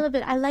 yeah. A little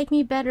bit. I like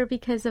me better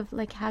because of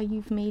like how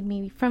you've made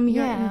me from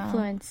your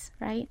influence,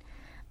 right?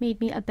 Made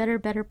me a better,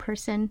 better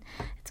person.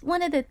 It's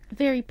one of the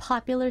very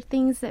popular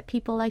things that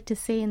people like to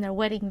say in their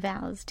wedding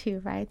vows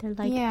too, right? They're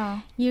like,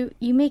 you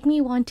make me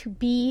want to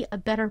be a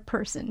better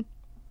person.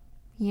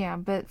 Yeah,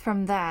 but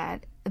from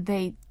that,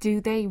 they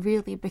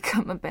really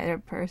become a better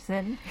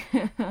person?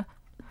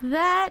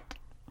 That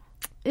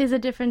is a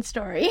different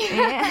story.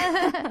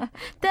 Yeah.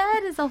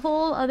 That is a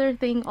whole other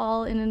thing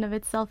all in and of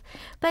itself.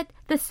 But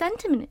the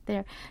sentiment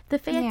there, the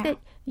fact that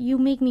you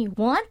make me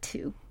want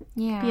to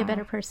be a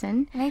better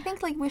person. And I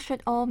think like we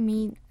should all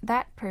meet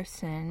that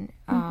person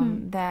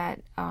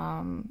that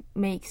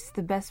makes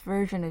the best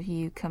version of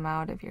you come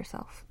out of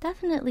yourself.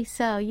 Definitely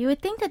so. You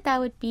would think that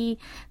would be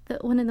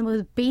one of the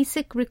most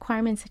basic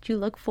requirements that you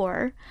look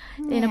for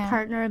in a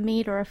partner, a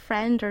mate, or a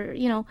friend, or,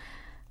 you know.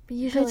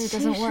 Usually it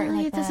doesn't work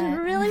like it doesn't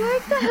really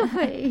work that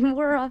way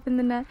more often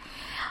than not.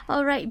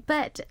 All right,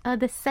 but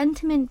the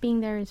sentiment being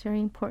there is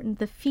very important.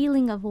 The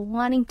feeling of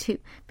wanting to,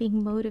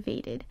 being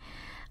motivated.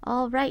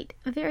 All right,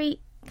 a very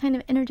kind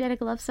of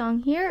energetic love song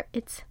here.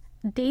 It's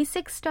day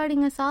 6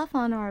 starting us off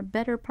on our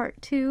Better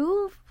Part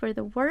 2 for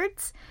the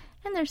words.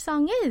 And their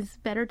song is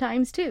Better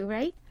Times 2,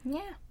 right?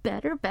 Yeah.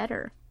 Better,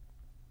 better.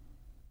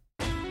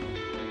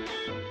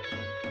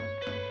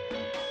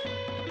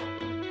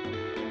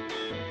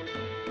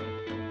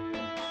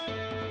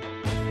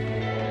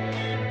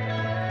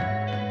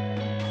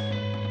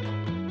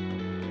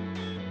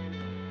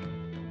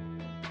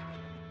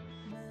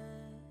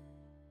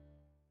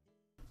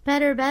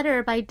 Better,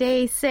 Better by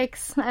day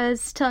 6. I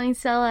was telling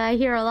Stella I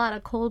hear a lot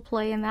of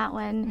Coldplay in that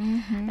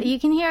one. You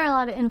can hear a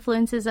lot of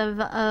influences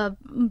of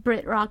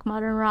Brit rock,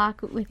 modern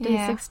rock with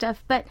day 6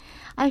 stuff, but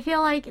I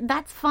feel like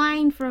that's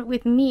fine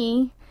with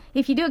me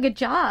if you do a good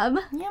job.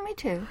 Yeah, me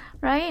too.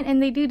 Right?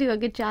 And they do a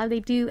good job.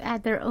 They do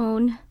add their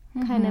own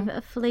kind of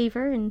a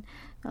flavor and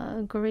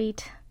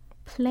great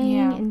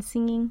playing and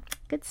singing.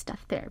 Good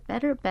stuff there.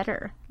 Better,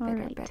 better. All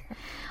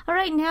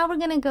right, now we're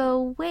going to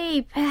go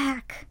way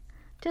back.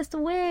 Just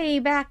way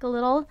back a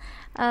little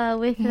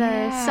with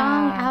the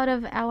song Out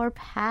of Our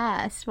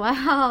Past.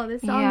 Wow,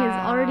 this song is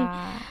already,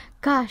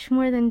 gosh,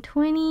 more than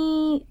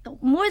 20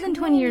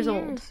 years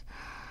old.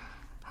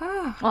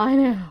 Oh, I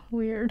know,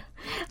 weird.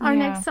 Our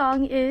next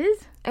song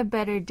is A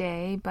Better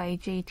Day by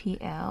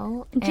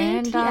JTL.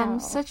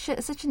 And such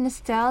a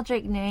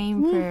nostalgic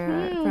name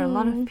for a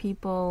lot of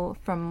people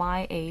from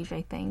my age,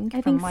 I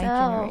think, from my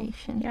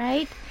generation.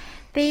 Right?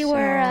 They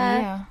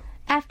were...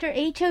 After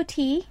HOT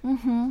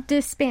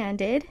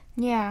disbanded,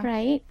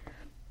 right?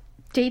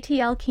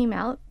 JTL came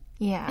out,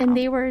 and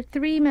they were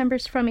 3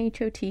 members from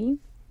HOT. Chang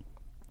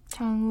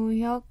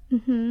Woo-hyuk,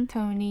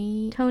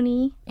 Tony,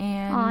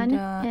 and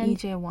Lee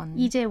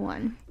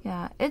Jae-won.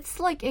 Yeah, it's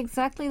like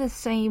exactly the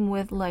same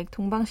with like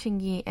Dongbang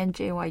Shingi and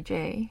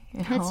JYJ. You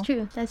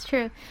know? That's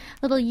true.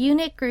 Little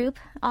unit group,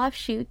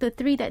 offshoot, the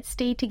 3 that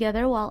stayed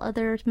together while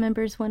other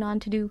members went on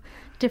to do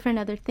different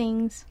other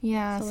things.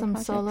 Yeah, some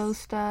solo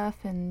stuff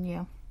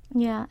and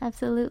Yeah,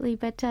 absolutely.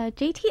 But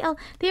JTL,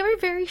 they were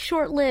very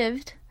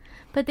short-lived,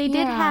 but they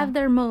did have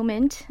their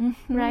moment,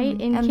 right,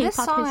 in K-pop history. And this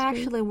song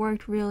actually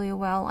worked really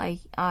well,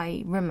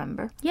 I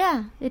remember.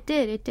 Yeah, it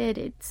did.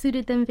 It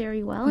suited them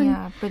very well.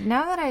 Yeah, but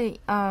now that I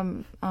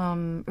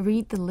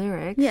read the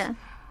lyrics,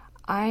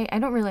 I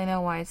don't really know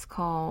why it's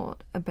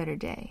called A Better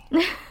Day.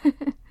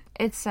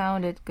 It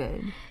sounded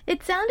good.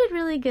 It sounded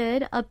really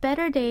good. A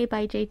Better Day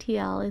by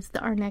JTL is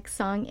our next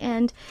song.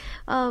 And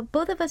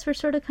both of us were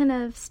sort of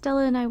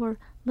Stella and I were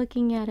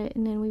looking at it,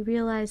 and then we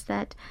realized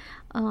that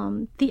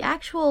the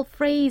actual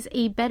phrase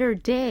 "a better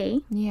day."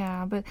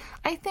 Yeah, but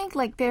I think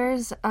like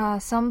there's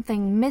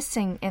something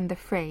missing in the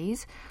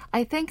phrase.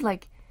 I think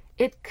like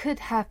it could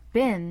have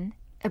been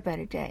a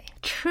better day.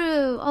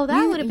 True. Oh,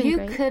 that would have been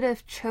great. You could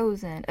have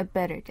chosen a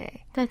better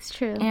day. That's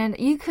true. And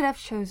you could have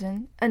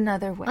chosen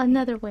another way.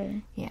 Another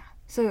way. Yeah.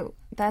 So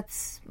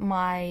that's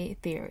my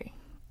theory.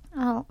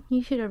 Oh,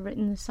 you should have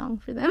written the song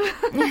for them.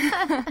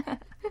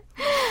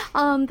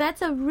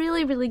 That's a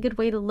really, really good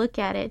way to look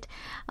at it.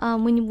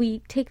 When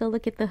we take a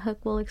look at the hook,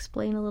 we'll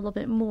explain a little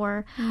bit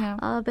more.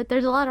 Yeah. But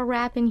there's a lot of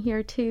rap in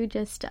here too,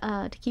 just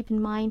to keep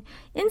in mind.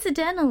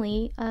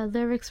 Incidentally,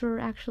 lyrics were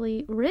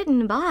actually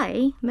written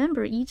by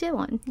member Lee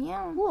Jae-won.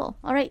 Yeah. Cool.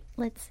 All right,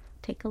 let's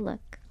take a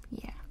look.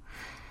 Yeah.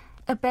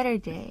 A better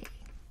day.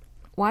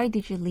 Why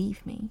did you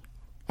leave me?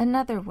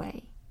 Another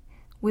way.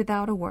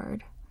 Without a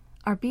word.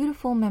 Our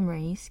beautiful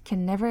memories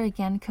can never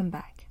again come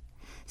back.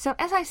 So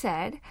as I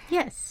said,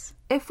 Yes.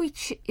 if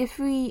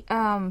we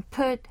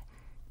put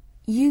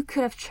you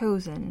could have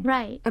chosen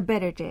Right. a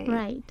better day,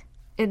 Right.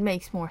 it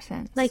makes more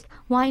sense. Like,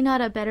 why not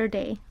a better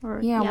day?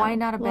 Or Yeah, why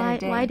not a better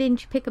day? Why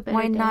didn't you pick a better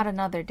why day? not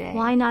another day?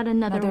 Why not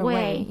another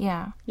way?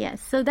 Yeah.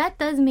 Yes, so that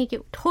does make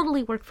it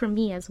totally work for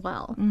me as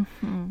well.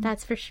 Mm-hmm.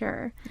 That's for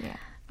sure. Yeah.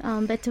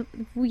 But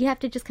we have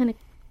to just kind of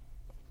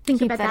think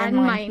Keep about that that in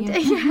in mind,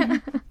 mind. yeah.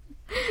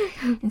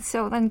 And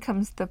so then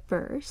comes the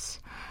verse.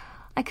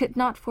 I could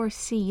not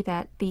foresee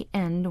that the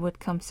end would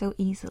come so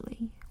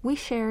easily. We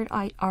shared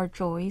our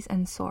joys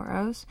and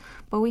sorrows,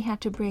 but we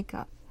had to break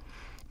up.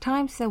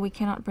 Times that we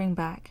cannot bring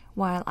back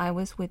while I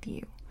was with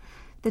you.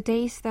 The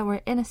days that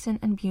were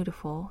innocent and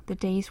beautiful, the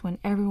days when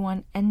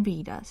everyone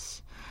envied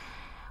us.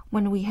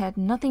 When we had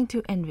nothing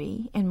to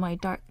envy in my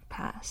dark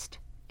past.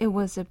 It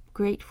was a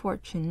great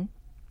fortune.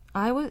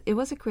 It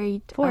was a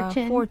great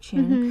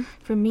fortune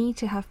for me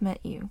to have met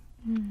you.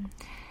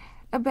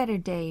 A better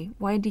day,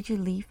 why did you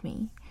leave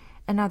me?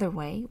 Another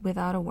way,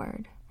 without a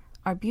word.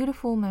 Our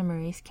beautiful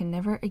memories can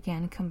never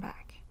again come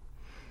back.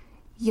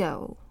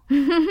 Yo,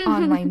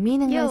 on my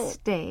meaningless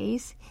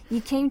days, you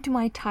came to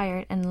my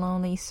tired and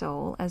lonely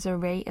soul as a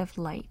ray of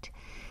light.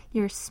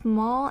 Your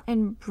small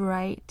and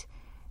bright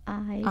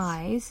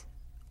eyes.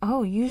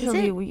 Oh,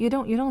 usually you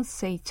don't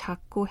say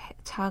작은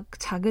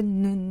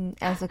눈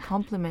as a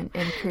compliment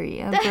in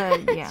Korea,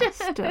 but yeah,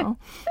 still,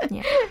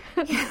 yeah.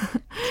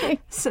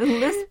 So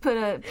let's put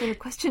a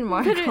question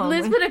mark on.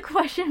 Let's put a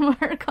question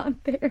mark on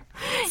there.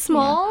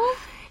 Small. Yeah.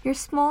 Your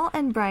small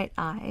and bright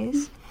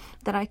eyes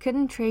that I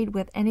couldn't trade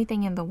with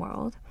anything in the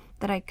world,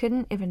 that I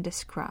couldn't even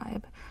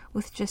describe.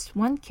 With just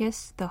one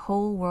kiss, the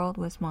whole world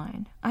was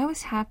mine. I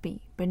was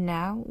happy, but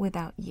now,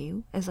 without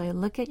you, as I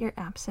look at your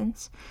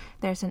absence,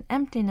 there's an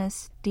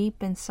emptiness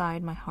deep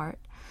inside my heart.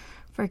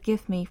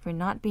 Forgive me for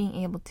not being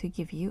able to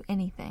give you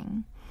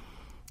anything.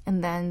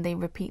 And then they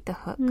repeat the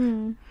hook.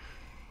 And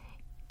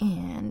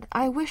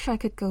I wish I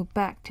could go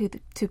back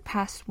to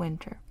past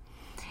winter,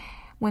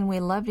 when we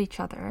loved each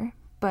other,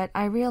 but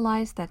I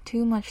realize that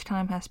too much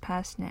time has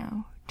passed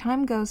now.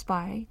 Time goes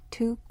by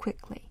too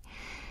quickly.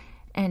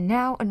 And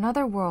now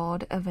another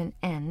world of an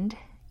end,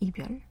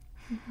 이별,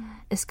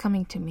 is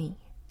coming to me.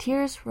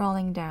 Tears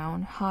rolling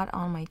down hot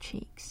on my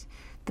cheeks.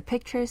 The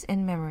pictures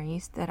and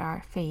memories that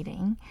are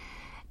fading,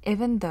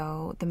 even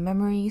though the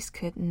memories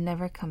could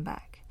never come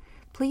back.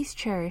 Please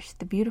cherish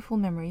the beautiful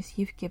memories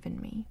you've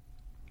given me.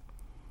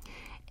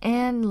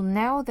 And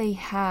now they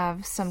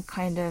have some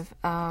kind of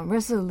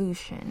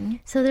resolution.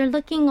 So they're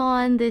looking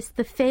on the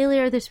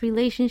failure of this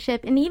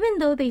relationship. And even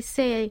though they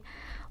say,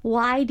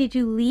 why did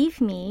you leave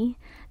me?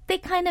 They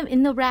kind of,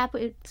 in the rap,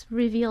 it's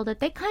revealed that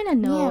they kind of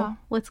know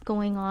what's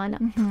going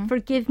on.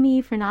 Forgive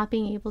me for not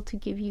being able to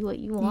give you what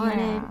you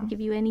wanted,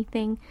 give you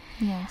anything.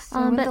 Yes.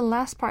 So in the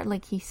last part,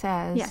 like he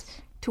says,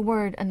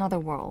 toward another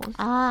world.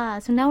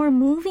 So now we're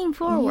moving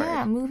forward.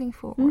 Yeah, moving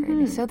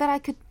forward. So that I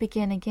could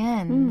begin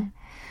again.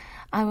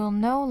 I will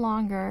no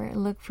longer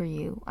look for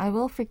you. I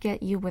will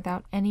forget you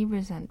without any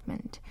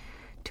resentment.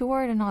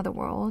 Toward another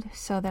world,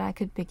 so that I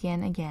could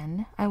begin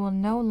again. I will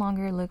no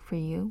longer look for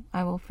you.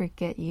 I will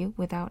forget you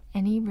without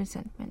any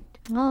resentment.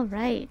 All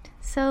right.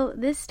 So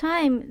this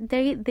time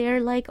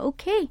they're like,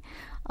 okay,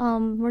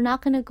 we're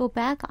not gonna go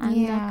back.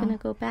 I'm not gonna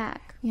go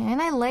back. Yeah,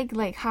 and I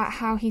like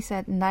how he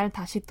said 날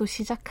다시 또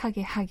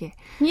시작하게 하게.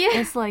 Yeah.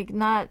 It's like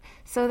not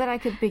so that I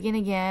could begin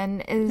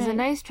again is a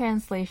nice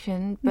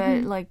translation,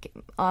 but like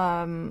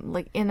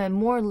in a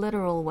more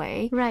literal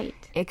way. Right.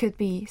 It could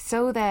be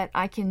so that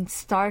I can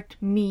start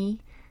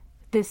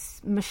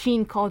this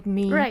machine called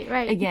me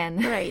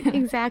again. Right,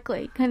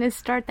 exactly. Kind of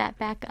start that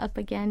back up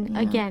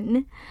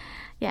again.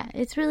 Yeah,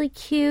 it's really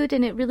cute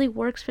and it really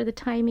works for the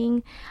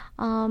timing.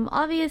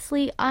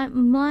 Obviously,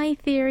 my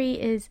theory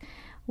is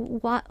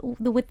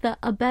with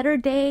a better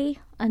day,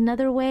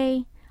 another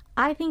way.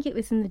 I think it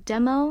was in the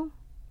demo,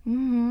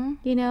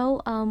 you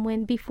know,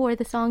 when before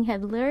the song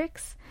had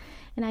lyrics.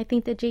 And I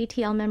think the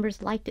JTL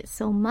members liked it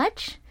so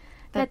much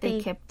that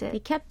they kept it. They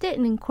kept it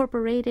and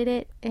incorporated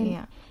it.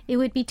 And it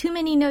would be too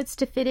many notes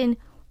to fit in.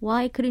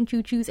 Why couldn't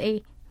you choose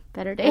a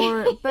better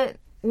day? But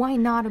why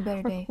not a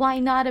better day? Why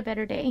not a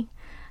better day?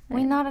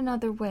 Why not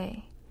another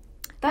way?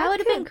 That would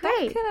have been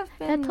great. That could have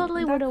been. That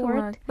totally would have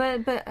worked.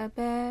 But a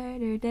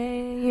better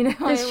day, you know,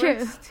 it's it true.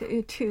 Works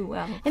too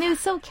well. And it was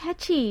so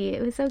catchy.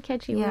 It was so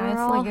catchy. Yeah, we were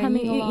all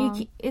humming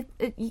along.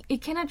 You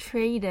cannot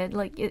trade it.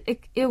 Like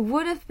it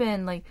would have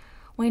been like,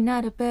 why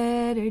not a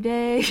better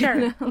day? Sure,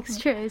 you know? It's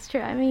true. It's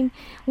true. I mean,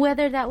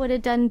 whether that would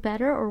have done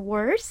better or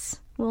worse,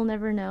 we'll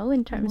never know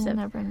in terms of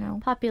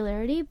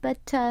popularity.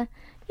 But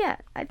Yeah,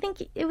 I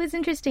think it was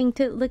interesting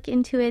to look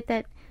into it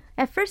that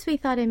at first we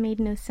thought it made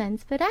no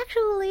sense, but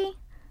actually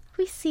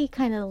we see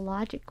kind of the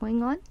logic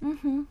going on.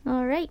 Mm-hmm.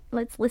 All right,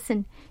 let's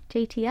listen.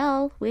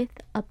 JTL with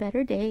A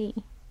Better Day.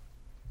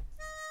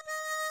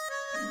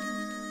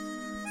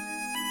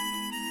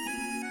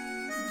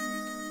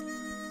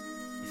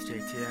 It's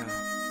JTL.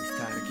 We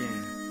start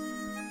again.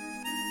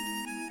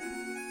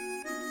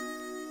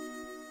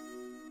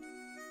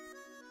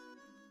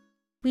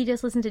 We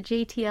just listened to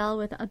JTL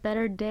with A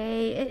Better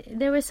Day.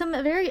 There was some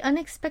very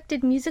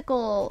unexpected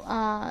musical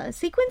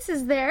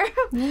sequences there.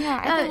 Yeah,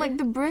 I think like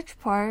the bridge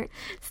part.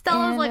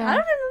 Stella was like, I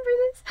don't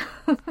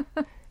remember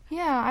this.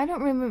 Yeah, I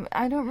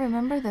don't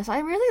remember this. I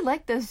really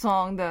like this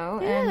song though,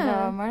 and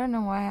Yeah. I don't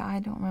know why I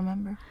don't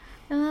remember.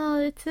 Oh,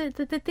 it's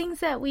the things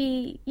that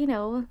we, get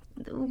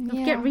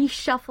Yeah.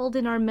 reshuffled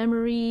in our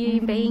memory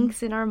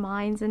banks, in our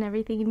minds and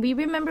everything. And we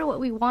remember what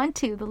we want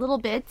to, the little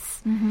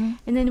bits. Mm-hmm.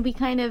 And then we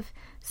kind of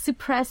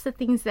suppress the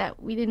things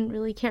that we didn't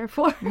really care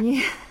for.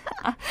 Yeah,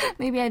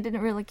 maybe I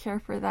didn't really care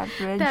for that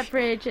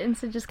bridge. And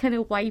so just kind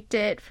of wiped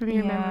it from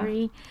your Yeah.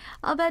 memory.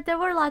 But there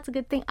were lots of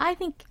good things. I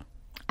think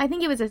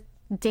it was a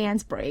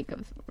dance break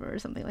or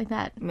something like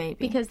that. Maybe.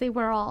 Because they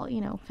were all,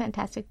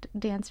 fantastic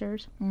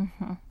dancers.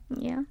 Mm-hmm.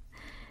 Yeah.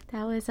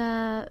 That was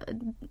a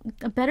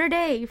Better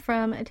Day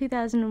from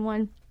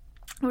 2001.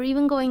 We're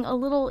even going a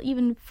little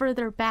even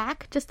further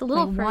back, just a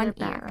little Like further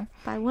 1 back. year.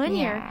 By 1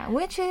 year. Yeah,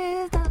 which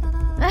is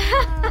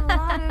a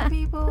lot of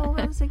people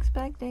was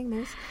expecting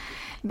this.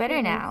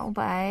 Better Now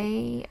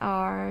by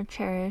our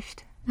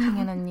cherished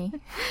King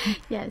언니.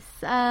 Yes.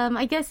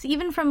 I guess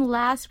even from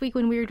last week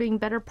when we were doing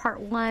Better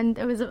Part 1,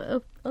 there was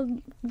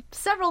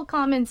several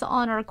comments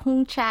on our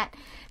Kong chat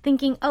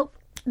thinking, oh,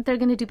 they're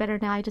going to do better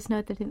now. I just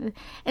know that.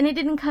 And it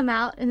didn't come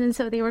out. And then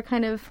so they were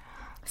kind of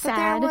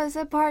sad. But there was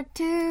a part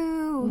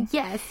 2.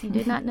 Yes, you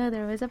did not know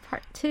there was a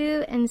part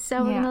 2. And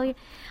so we're Yeah. going to...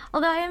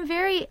 Although I am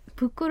very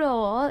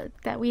부끄러워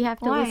that we have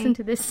to Why? listen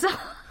to this song.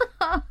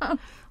 'Cause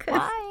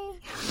Why?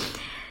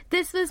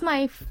 this was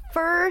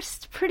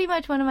pretty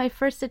much one of my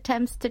first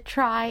attempts to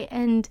try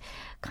and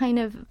kind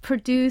of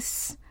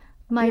produce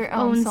my Your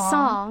own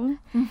song.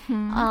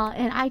 Mm-hmm.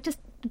 And I just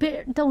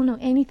don't know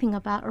anything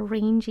about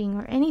arranging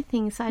or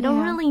anything, so I don't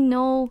Yeah. really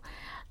know.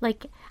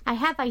 Like, I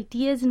have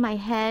ideas in my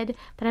head,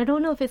 but I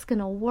don't know if it's going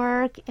to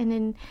work. And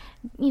then,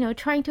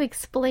 trying to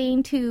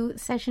explain to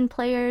session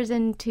players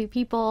and to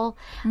people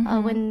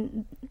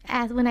when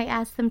I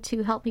ask them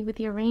to help me with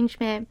the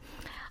arrangement,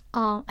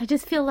 I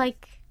just feel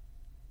like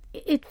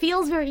it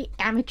feels very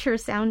amateur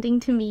sounding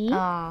to me.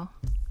 Oh.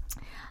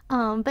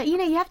 But you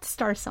have to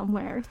start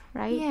somewhere,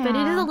 right? But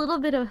it is Yeah. a little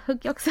bit of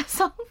흑역사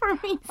song for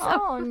me. So.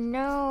 Oh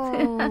no!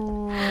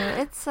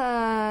 it's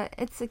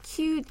a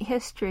cute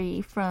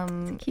history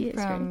from cute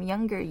history. from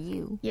younger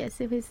you. Yes,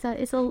 it was.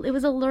 It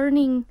was a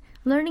learning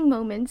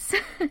moments.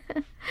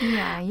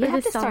 Yeah, you For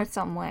have this to song. start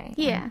some way.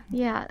 Yeah.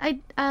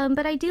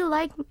 But I do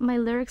like my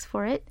lyrics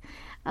for it.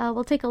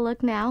 We'll take a look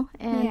now,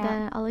 and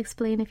Yeah. I'll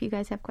explain if you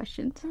guys have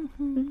questions.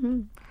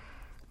 Mm-hmm.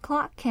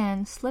 Clock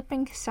can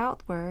slipping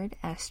southward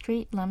as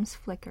street lamps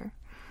flicker,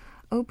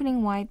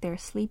 opening wide their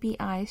sleepy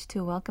eyes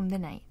to welcome the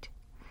night.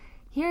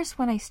 Here's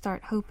when I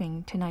start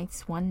hoping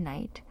tonight's one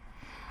night.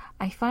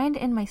 I find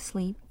in my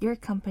sleep your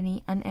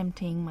company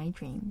unemptying my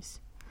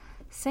dreams.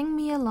 Sing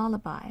me a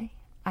lullaby.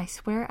 I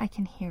swear I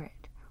can hear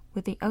it,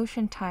 with the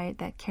ocean tide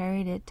that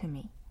carried it to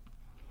me.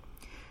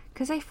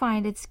 'Cause I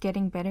find it's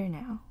getting better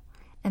now.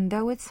 And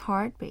though it's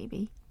hard,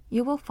 baby,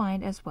 you will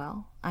find as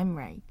well I'm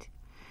right.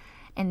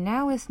 And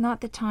now is not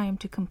the time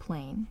to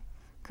complain,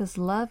 'cause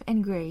love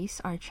and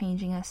grace are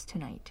changing us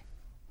tonight,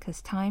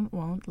 'cause time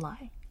won't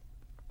lie.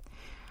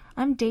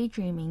 I'm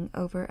daydreaming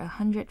over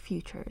 100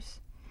 futures.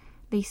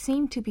 They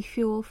seem to be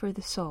fuel for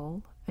the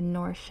soul, a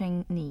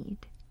nourishing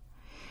need.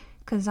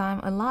 'Cause I'm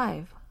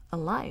alive.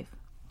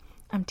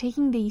 I'm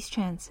taking these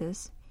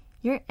chances.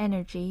 Your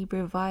energy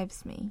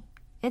revives me.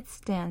 Its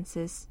dance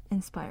is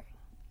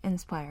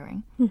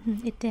inspiring.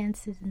 It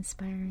dances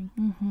inspiring.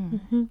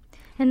 Mm-hmm.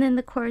 And then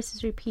the chorus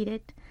is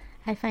repeated.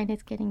 I find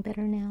it's getting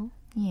better now.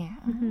 Yeah,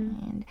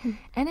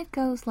 and it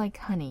goes like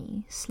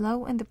honey,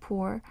 slow in the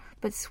pour,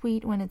 but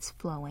sweet when it's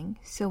flowing.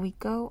 So we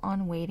go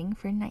on waiting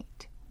for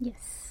night,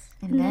 Yes.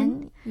 and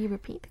then you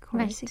repeat the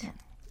chorus Right. again.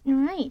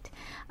 Right.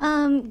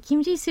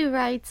 Kim Ji-soo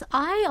writes,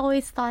 I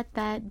always thought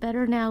that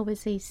Better Now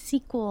was a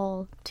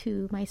sequel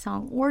to my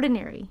song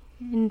Ordinary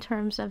in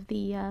terms of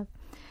the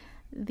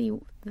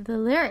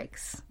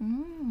lyrics.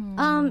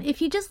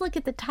 If you just look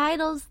at the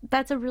titles,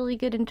 that's a really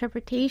good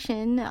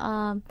interpretation.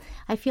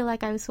 I feel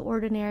like I was so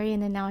ordinary,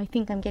 and then now I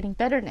think I'm getting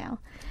better now.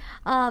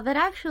 But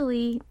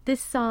actually, this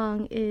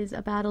song is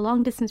about a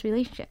long-distance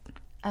relationship.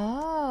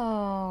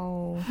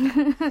 Oh,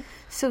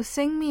 so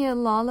Sing Me a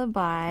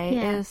Lullaby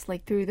Yeah. is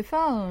like through the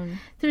phone.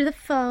 Through the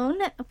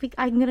phone,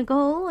 I'm going to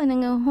go and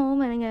then go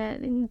home, and I'm going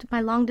to do my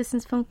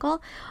long-distance phone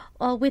call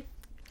with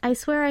I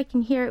swear I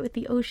can hear it with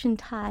the ocean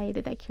tide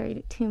that carried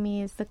it to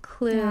me is the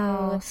clue.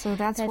 Oh, so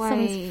that's that why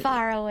someone's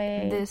far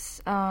away.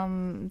 this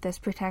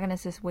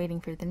protagonist is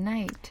waiting for the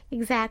night.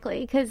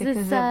 Exactly, because Because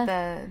this of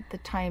the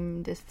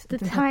time the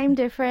time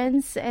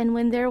difference, and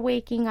when they're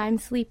waking, I'm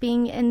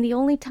sleeping, and the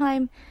only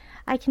time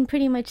I can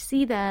pretty much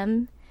see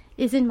them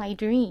is in my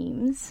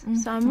dreams.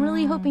 So I'm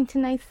really hoping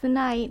tonight's the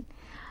night,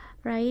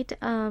 right?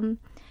 And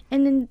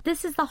then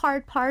this is the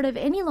hard part of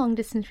any long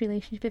distance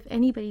relationship if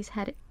anybody's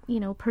had,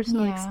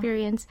 personal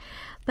experience.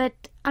 But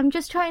I'm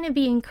just trying to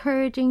be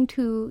encouraging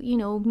to,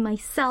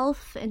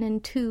 myself and then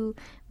to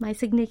my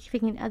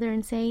significant other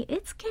and say,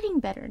 it's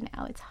getting better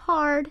now. It's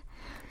hard,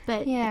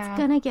 but it's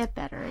going to get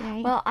better,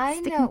 right? Well,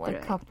 I Sticking know through a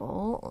it.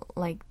 couple,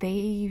 like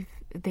they've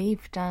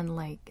done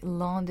like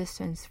long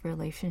distance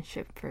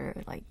relationship for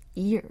like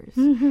years.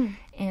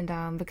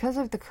 And because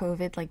of the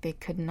COVID, like they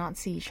could not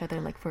see each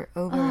other like for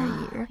over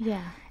a year.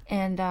 Yeah.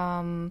 And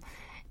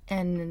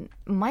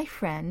my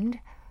friend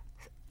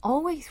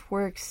always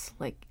works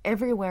like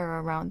everywhere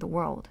around the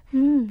world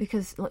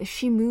because like,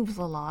 she moves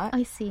a lot.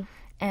 I see.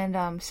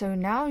 And so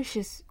now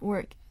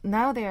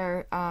now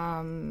they're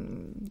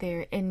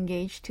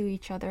engaged to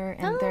each other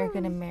and they're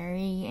gonna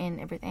marry and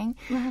everything.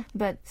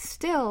 But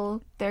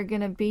still they're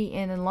gonna be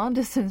in a long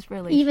distance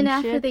relationship Even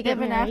after they get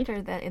married?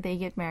 after that they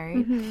get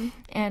married.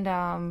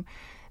 And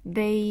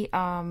they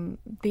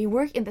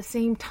work in the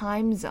same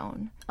time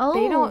zone.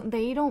 Oh.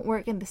 They don't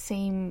work in the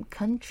same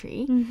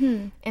country.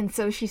 And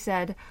so she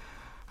said,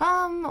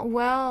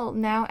 well,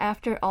 now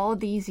after all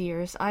these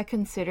years, I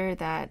consider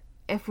that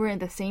if we're in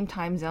the same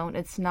time zone,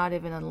 it's not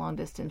even a long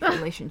distance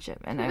relationship.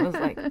 And I was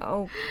like,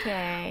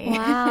 okay.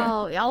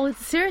 Wow. Oh,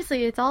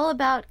 seriously, it's all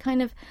about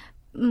kind of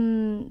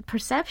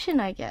perception,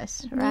 I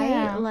guess, right?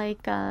 Yeah.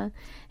 Like,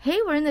 hey,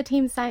 we're in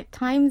the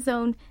time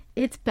zone.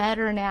 It's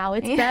better now.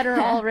 It's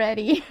better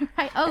already,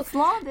 right? Oh, It's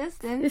long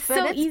distance. it's but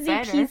so it's easy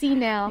better. peasy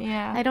now.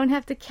 Yeah. I don't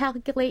have to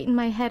calculate in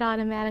my head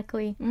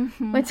automatically.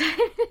 What time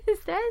is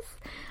this?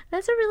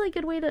 That's a really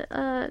good way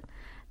to.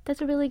 That's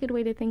a really good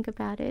way to think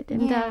about it.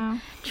 And Yeah.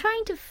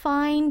 trying to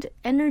find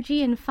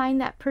energy and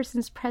find that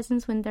person's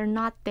presence when they're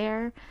not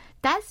there,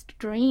 that's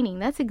draining.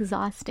 That's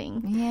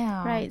exhausting.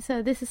 Yeah. Right.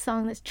 So this is a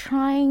song that's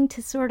trying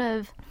to sort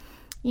of,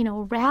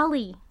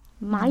 rally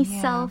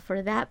myself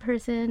or that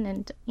person,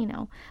 and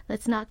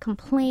let's not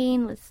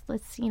complain.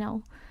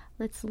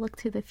 Let's look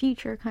to the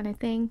future, kind of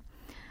thing.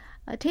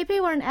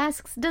 Taipei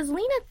asks, does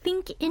Lena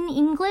think in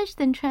English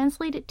then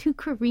translate it to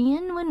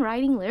Korean when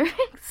writing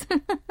lyrics?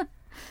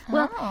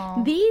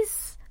 Well,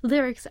 these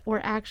lyrics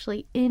were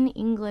actually in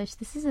English.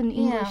 This is an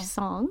English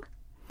song,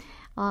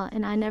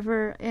 and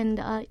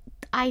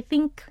I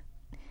think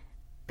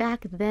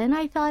back then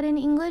I thought in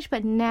English,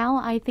 but now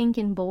I think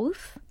in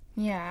both.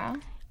 Yeah.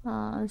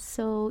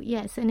 So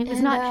yes, and it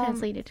was not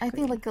translated to I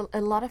Korean. think like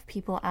a lot of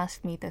people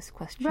ask me this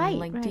question. Right,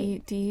 like,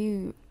 right. do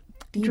you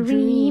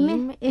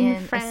Dream in a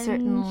French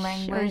certain or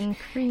language? in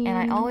Korean? And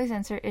I always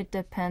answer it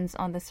depends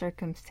on the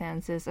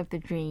circumstances of the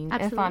dream. If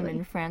I'm Absolutely.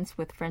 in France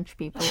with French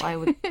people, I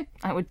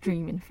would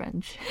dream in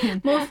French.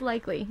 Most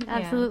likely,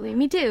 absolutely.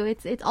 Me too.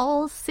 It's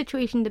all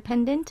situation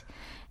dependent.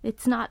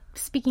 It's not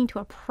speaking to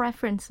a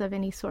preference of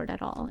any sort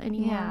at all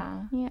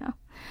anymore. Yeah.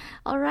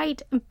 All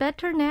right,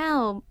 Better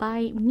Now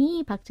by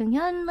me, Park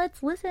Jung-hyun.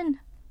 Let's listen.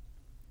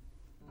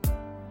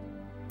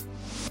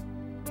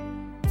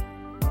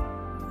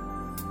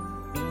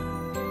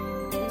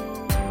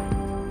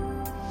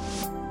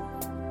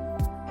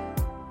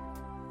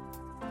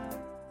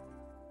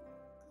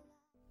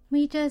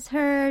 We just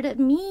heard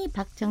me,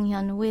 Park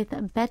Jung-hyun,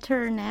 with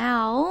Better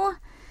Now.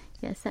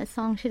 Yes, that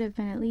song should have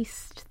been at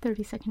least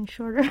 30 seconds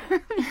shorter.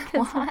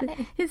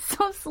 Why? It's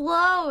so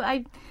slow.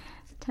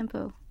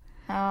 Tempo.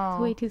 Oh.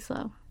 It's way too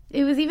slow.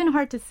 It was even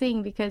hard to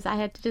sing because I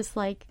had to just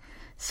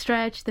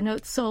stretch the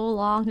notes so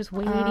long, just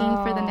waiting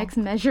for the next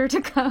measure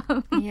to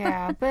come.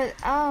 Yeah, but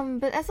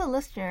as a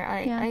listener,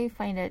 I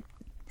find it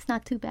It's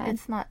not too bad.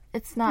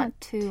 it's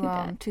not too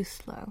bad. too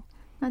slow.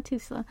 Not too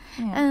slow.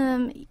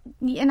 Yeah.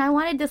 And I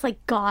wanted this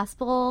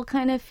gospel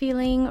kind of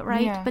feeling,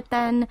 right? Yeah. But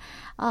then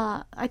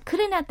I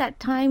couldn't at that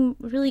time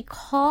really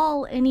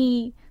call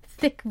any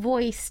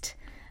thick-voiced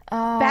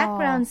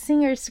background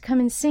singers to come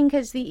and sing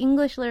because the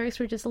English lyrics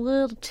were just a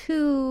little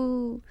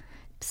too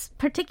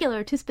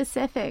particular, too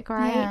specific,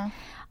 right? Yeah.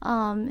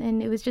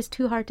 And it was just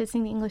too hard to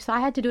sing the English, so I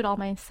had to do it all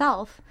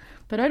myself.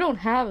 But I don't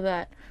have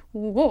that.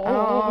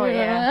 Whoa,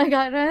 yeah. I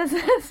got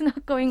that's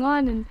not going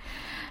on, and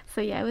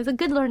so yeah, it was a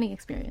good learning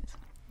experience.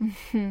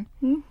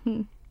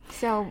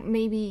 So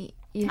maybe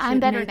you should I'm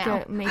better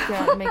now.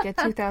 make a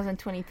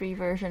 2023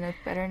 version of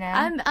Better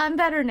Now. I'm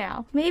better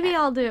now. Maybe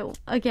I'll do it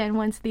again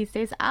once these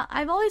days.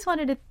 I've always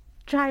wanted to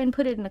try and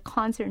put it in a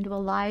concert and do a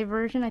live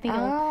version. I think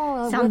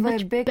it'll sound with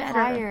much a big better.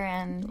 choir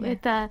and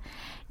With not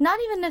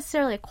even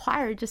necessarily a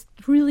choir, just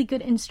really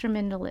good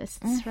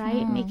instrumentalists,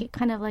 right? Make it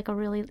kind of like a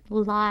really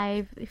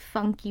live,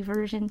 funky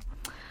version.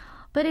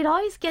 But it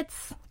always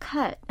gets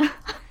cut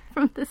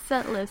from the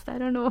set list. I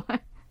don't know why.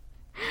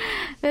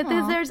 But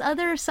there's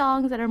other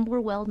songs that are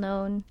more well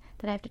known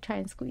that I have to try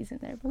and squeeze in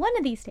there. But one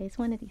of these days.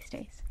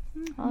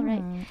 All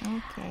right.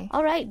 Okay.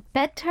 All right.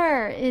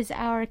 Better is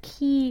our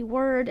key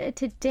word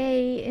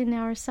today in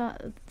our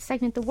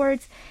segment, The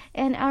Words.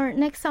 And our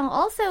next song,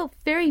 also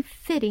very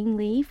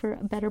fittingly for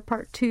Better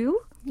Part 2.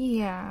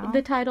 Yeah.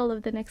 The title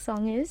of the next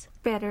song is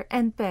Better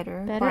and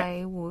Better, Better.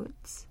 by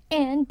Woods.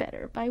 And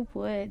Better by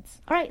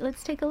Woods. All right,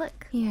 let's take a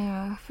look.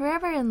 Yeah.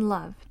 Forever in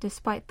love,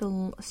 despite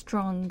the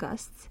strong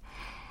gusts.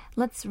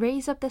 Let's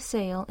raise up the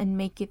sail and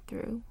make it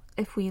through.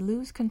 If we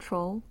lose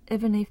control,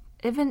 even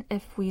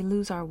if we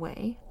lose our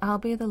way, I'll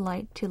be the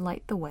light to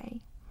light the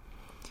way.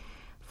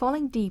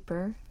 Falling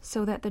deeper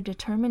so that the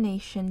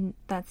determination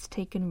that's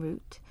taken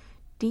root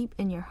deep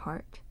in your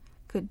heart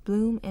could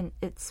bloom in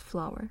its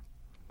flower.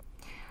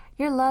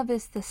 Your love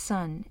is the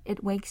sun,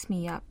 it wakes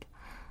me up.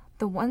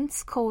 The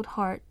once cold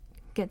heart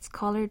gets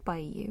colored by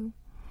you.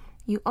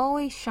 You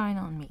always shine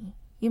on me.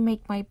 You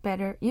make me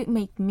better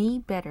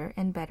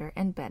and better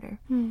and better.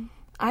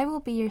 I will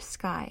be your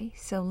sky,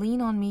 so lean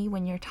on me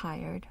when you're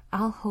tired.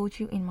 I'll hold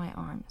you in my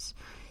arms.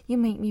 You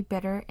make me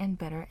better and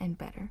better and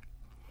better.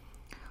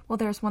 Well,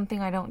 there's one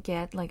thing I don't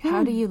get. Like,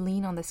 how do you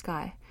lean on the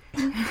sky?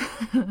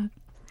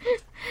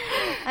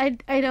 I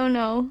don't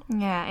know.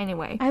 Yeah,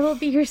 anyway. I will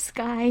be your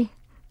sky.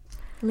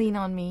 Lean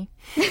on me.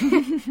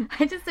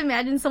 I just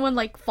imagine someone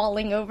like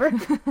falling over.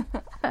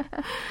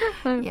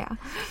 Yeah.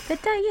 But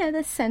yeah,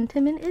 the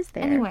sentiment is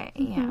there. Anyway,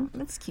 yeah,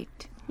 that's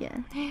cute. Yeah.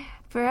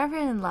 Forever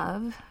in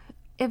love,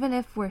 even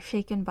if we're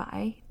shaken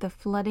by the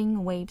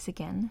flooding waves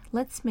again,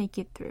 let's make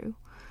it through.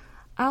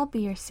 I'll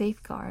be your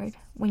safeguard.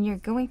 When you're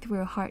going through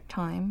a hard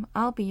time,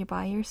 I'll be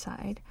by your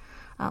side.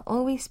 I'll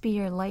always be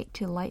your light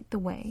to light the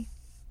way.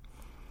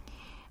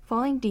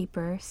 Falling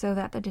deeper so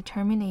that the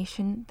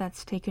determination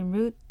that's taken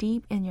root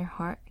deep in your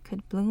heart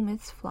could bloom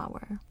its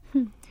flower.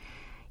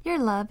 Your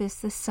love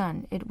is the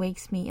sun, it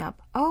wakes me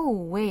up. Oh,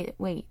 wait.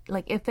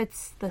 Like, if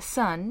it's the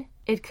sun,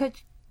 it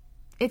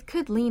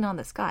could lean on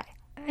the sky.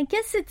 I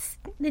guess it's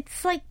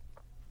like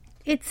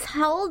it's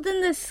held in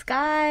the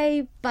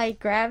sky by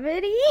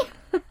gravity.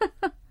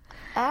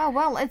 Oh,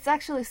 well, it's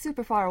actually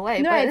super far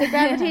away. Right, the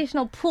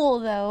gravitational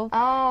pull though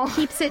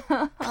keeps it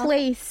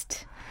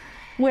placed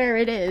where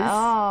it is.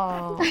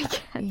 Oh,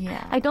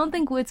 yeah. I don't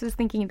think Woods was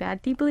thinking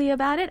that deeply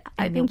about it.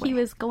 I think he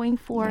was going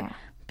for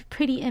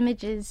pretty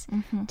images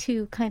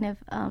to kind of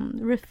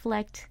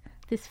reflect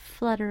this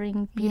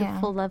fluttering,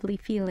 beautiful, lovely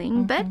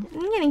feeling. But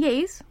in any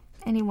case,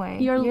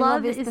 anyway, your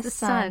love is the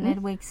sun.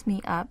 It wakes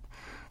me up.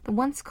 The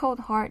once cold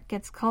heart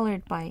gets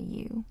colored by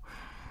you.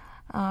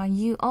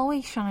 You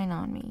always shine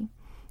on me.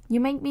 You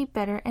make me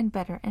better and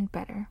better and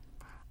better.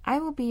 I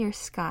will be your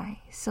sky,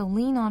 so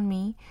lean on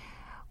me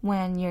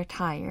when you're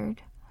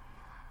tired.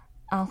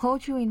 I'll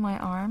hold you in my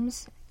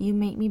arms. You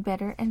make me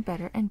better and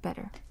better and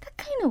better. That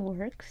kind of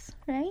works,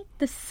 right?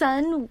 The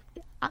sun,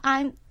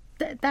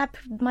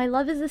 my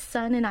love is the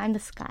sun and I'm the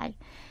sky.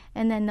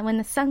 And then when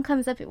the sun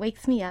comes up, it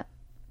wakes me up.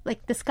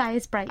 Like the sky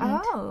is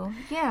brightened. Oh,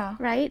 yeah.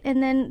 Right?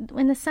 And then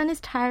when the sun is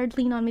tired,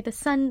 lean on me. The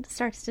sun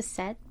starts to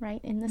set, right,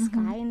 in the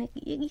sky. And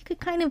you could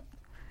kind of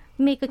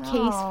make a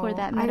case for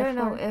that metaphor. I don't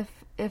know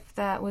if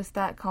that was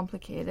that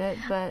complicated,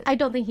 but I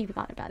don't think he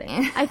thought about it.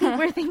 I think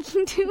we're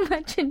thinking too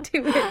much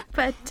into it.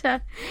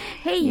 But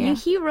hey,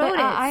 he wrote it.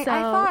 I so.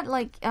 thought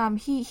like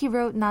he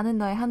wrote 나는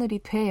너의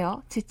하늘이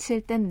되어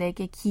지칠 땐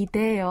내게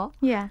기대어.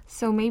 Yeah.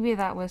 So maybe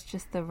that was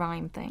just the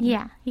rhyme thing.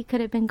 Yeah, he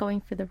could have been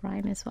going for the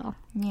rhyme as well.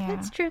 Yeah.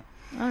 That's true.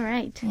 All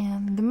right.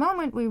 And the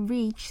moment we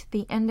reach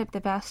the end of the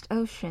vast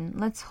ocean,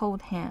 let's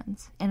hold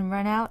hands and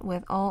run out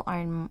with all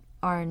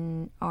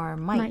our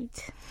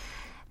might.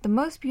 The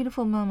most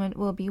beautiful moment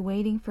will be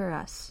waiting for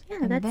us. Yeah,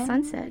 and that's then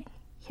sunset.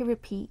 He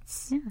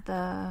repeats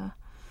the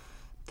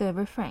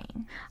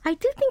refrain. I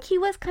do think he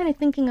was kind of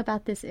thinking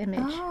about this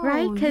image,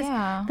 right?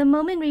 Because the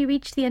moment we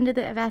reach the end of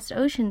the vast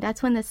ocean,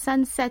 that's when the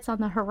sun sets on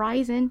the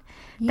horizon.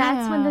 Yeah.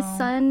 That's when the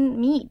sun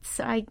meets.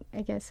 I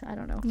guess, I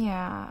don't know.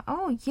 Yeah.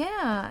 Oh,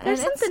 yeah.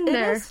 There's something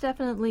there. It is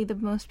definitely the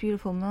most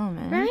beautiful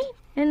moment. Right?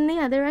 And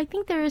yeah, I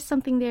think there is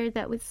something there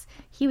that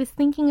he was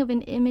thinking of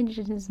an image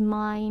in his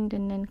mind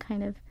and then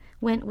kind of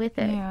went with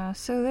it. Yeah,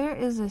 so there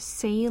is a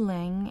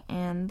sailing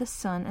and the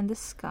sun and the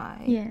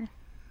sky. Yeah.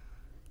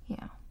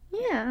 Yeah.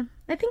 Yeah,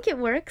 I think it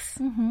works.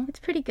 It's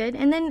pretty good.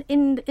 And then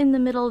in the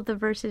middle of the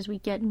verses, we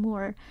get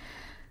more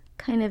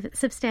kind of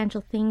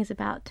substantial things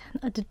about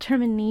a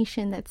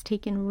determination that's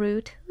taken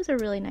root. Those are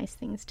really nice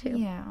things, too.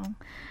 Yeah.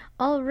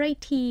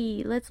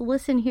 Alrighty, let's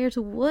listen here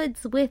to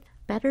Woods with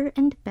Better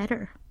and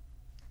Better.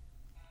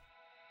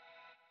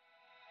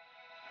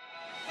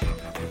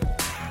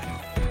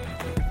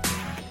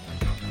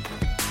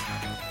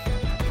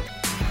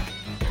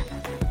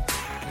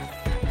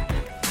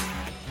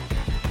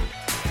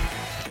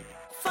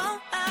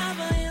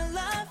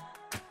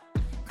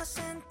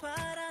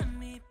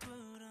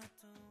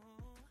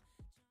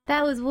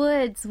 That was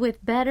Woods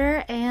with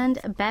Better and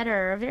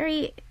Better.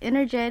 Very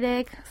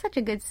energetic. Such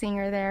a good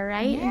singer there,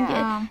 right?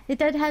 Yeah. And it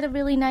did have a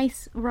really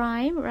nice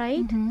rhyme,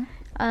 right?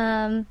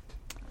 And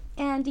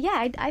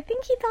yeah, I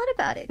think he thought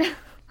about it.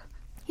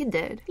 He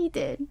did. He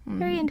did.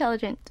 Very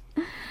intelligent.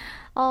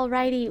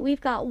 Alrighty, we've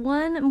got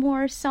one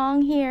more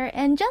song here,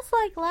 and just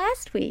like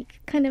last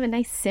week, kind of a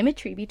nice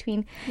symmetry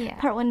between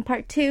part 1 and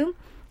part 2.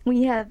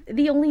 We have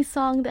the only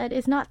song that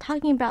is not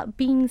talking about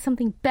being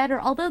something better,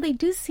 although they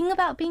do sing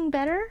about being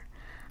better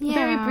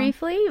very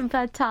briefly,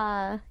 but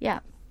yeah.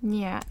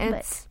 Yeah,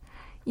 it's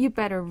You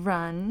Better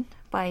Run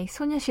by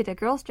소녀시대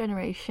Girls'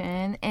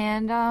 Generation.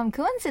 And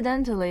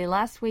coincidentally,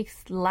 last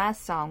week's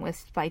last song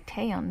was by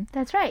Taeyeon.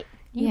 That's right.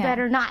 You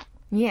better not.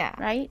 Yeah.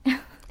 Right?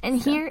 And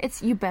here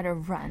it's You Better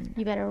Run.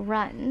 You better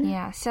run.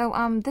 Yeah, so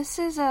this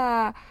is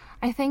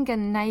I think a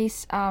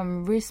nice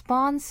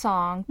response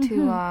song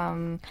to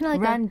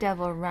like Run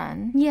Devil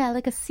Run. Yeah,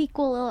 like a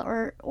sequel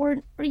or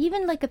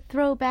even like a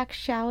throwback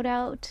shout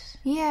out.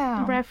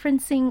 Yeah.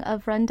 Referencing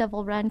of Run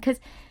Devil Run.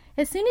 Because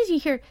as soon as you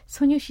hear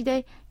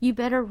소녀시대, You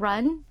Better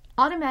Run,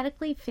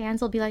 automatically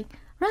fans will be like,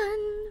 run,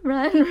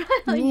 run, run.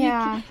 Like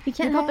you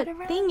can't help but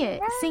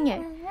sing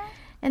it.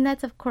 And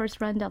that's, of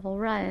course, Run Devil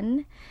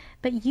Run.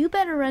 But You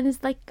Better Run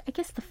is like, I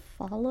guess, the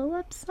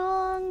follow-up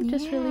song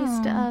just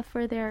released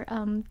for their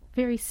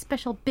very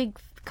special big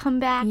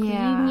comeback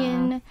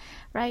reunion,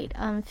 right?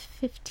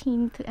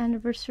 15th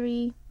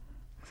anniversary,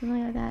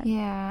 something like that.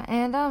 Yeah,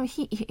 and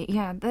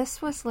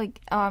this was like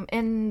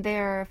in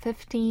their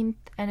 15th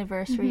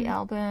anniversary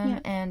album,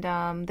 and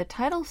the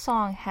title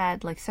song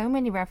had like so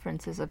many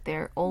references of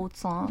their old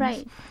songs.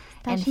 Right.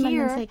 And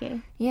here,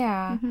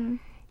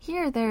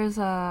 here there's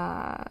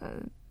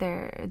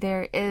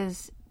there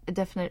is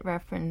definite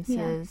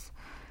references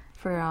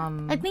for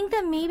I think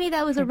that maybe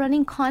that was a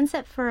running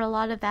concept for a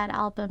lot of that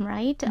album,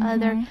 right?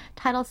 Their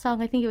title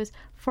song, I think it was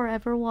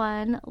Forever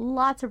One.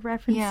 Lots of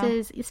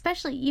references,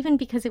 especially even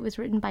because it was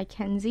written by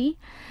Kenzie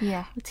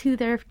to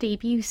their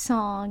debut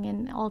song,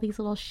 and all these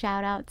little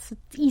shout outs,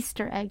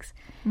 Easter eggs.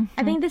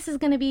 I think this is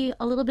going to be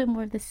a little bit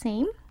more of the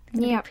same. It's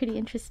going to be pretty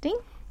interesting.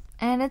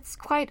 And it's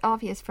quite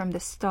obvious from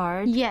the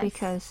start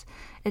because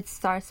it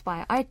starts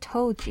by, I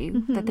told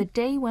you that the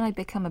day when I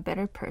become a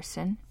better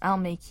person, I'll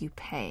make you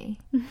pay.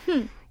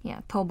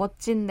 Yeah, 더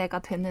멋진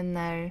내가 되는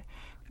날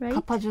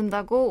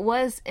갚아준다고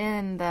was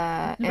in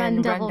the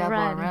Run Devil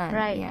Run.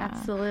 Right,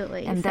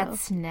 absolutely. And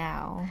that's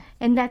now.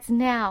 And that's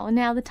now.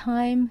 Now the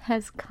time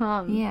has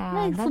come. Yeah,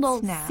 nice that's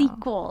little now.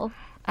 sequel.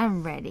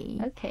 I'm ready.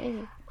 Okay.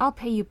 I'll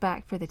pay you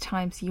back for the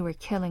times you were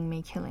killing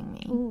me.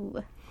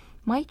 Ooh.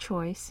 My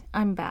choice,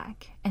 I'm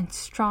back, and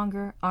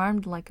stronger,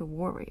 armed like a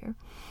warrior.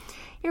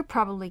 You're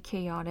probably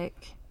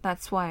chaotic.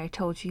 That's why I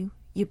told you,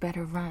 you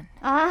better run.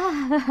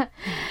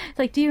 It's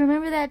like, do you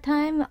remember that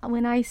time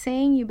when I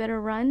sang you better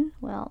run?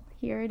 Well,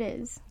 here it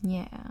is.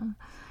 Yeah.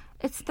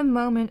 It's the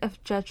moment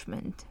of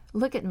judgment.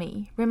 Look at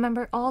me.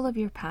 Remember all of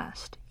your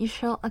past. You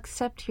shall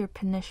accept your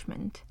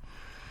punishment.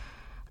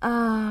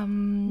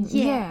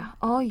 Yeah,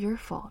 all your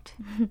fault.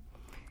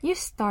 You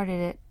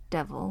started it,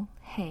 devil.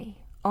 Hey.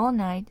 All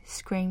night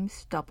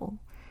screams double.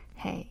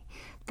 Hey,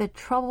 the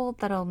trouble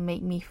that'll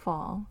make me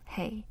fall.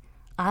 Hey,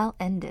 I'll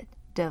end it,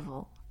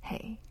 devil.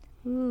 Hey.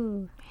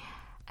 Ooh.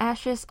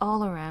 Ashes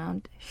all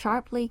around,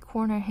 sharply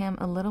corner him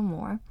a little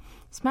more,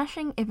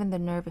 smashing even the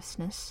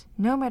nervousness.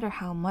 No matter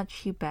how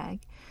much you beg,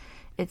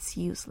 it's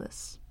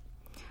useless.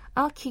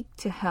 I'll kick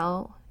to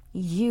hell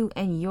you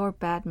and your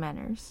bad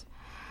manners.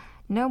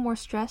 No more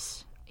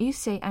stress. You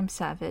say I'm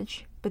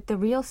savage, but the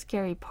real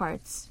scary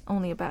part's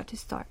only about to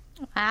start.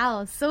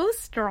 Wow, so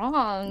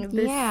strong.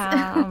 This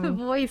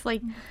voice,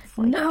 like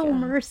no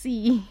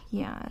mercy.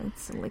 Yeah,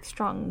 it's like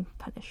strong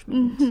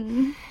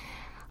punishment.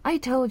 I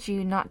told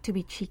you not to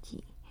be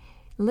cheeky.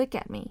 Look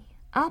at me.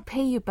 I'll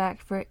pay you back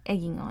for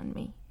egging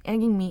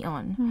me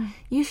on.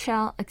 You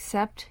shall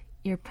accept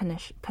your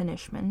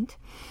punishment.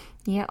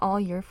 Yeah,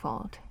 all your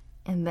fault.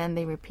 And then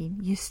they repeat,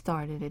 you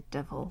started it,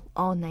 devil.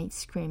 All night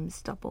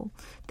screams double.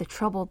 The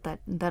trouble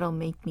that'll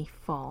make me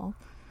fall.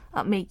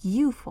 Make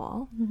you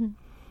fall.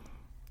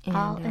 And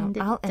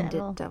I'll end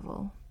it,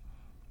 devil.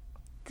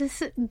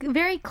 This is a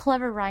very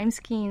clever rhyme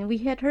scheme. We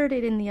had heard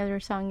it in the other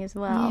song as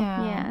well.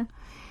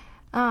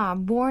 Yeah.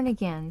 Born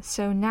again.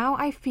 So now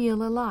I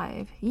feel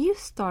alive. You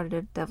started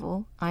it,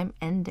 devil. I'm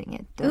ending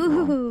it,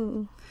 devil.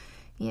 Ooh.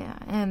 Yeah,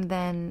 and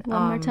then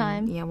one more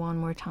time. Yeah, one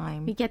more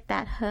time. We get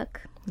that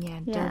hook.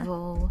 Yeah,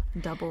 devil,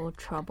 double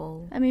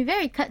trouble. I mean,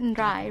 very cut and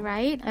dry,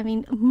 right? I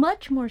mean,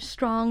 much more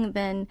strong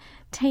than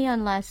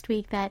Taeyeon last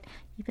week that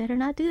you better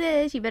not do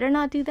this, you better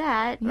not do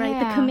that, right?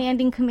 The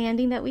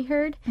commanding that we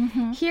heard.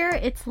 Here,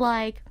 it's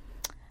like,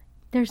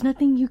 there's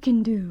nothing you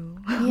can do.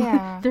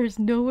 Yeah. There's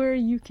nowhere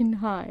you can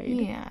hide.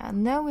 Yeah,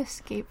 no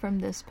escape from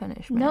this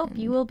punishment. Nope,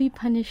 you will be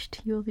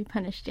punished. You will be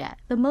punished,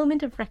 The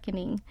moment of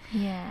reckoning.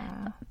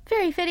 Yeah.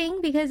 Very fitting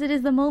because it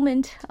is the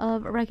moment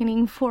of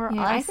reckoning for us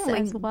I think,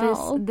 as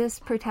well. This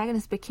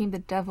protagonist became the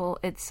devil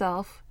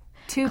itself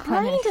to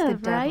punish the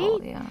devil.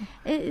 Right?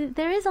 Yeah.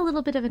 There is a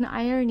little bit of an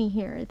irony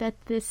here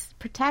that this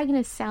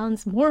protagonist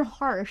sounds more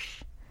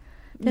harsh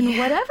than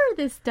whatever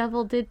this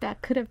devil did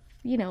that could have,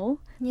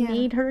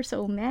 made her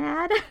so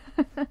mad.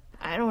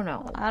 I don't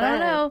know. I don't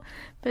know.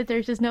 But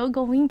there's just no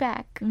going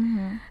back.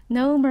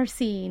 No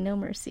mercy. No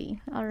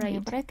mercy. All right. Yeah,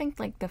 but I think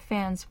the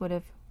fans would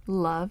have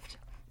loved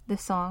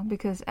this song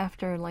because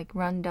after like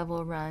Run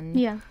Devil Run,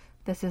 Yeah.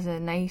 this is a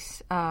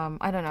nice,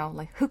 I don't know,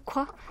 like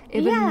흑화,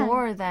 even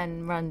more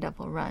than Run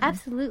Devil Run.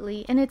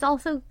 Absolutely. And it's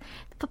also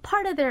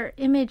part of their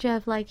image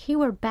of like, hey,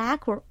 we're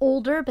back, we're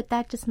older, but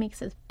that just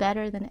makes us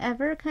better than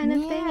ever kind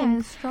of thing.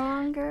 And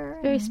stronger.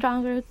 very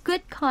stronger.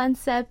 Good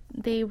concept.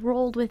 They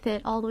rolled with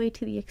it all the way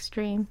to the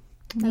extreme.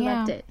 I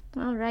loved it.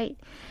 All right.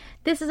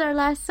 This is our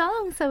last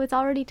song, so it's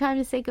already time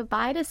to say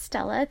goodbye to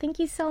Stella. Thank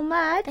you so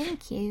much.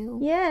 Thank you.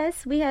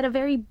 Yes, we had a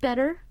very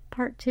better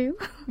part 2.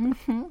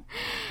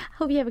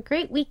 Hope you have a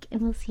great week,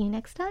 and we'll see you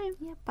next time.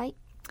 Yeah, bye.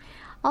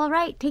 All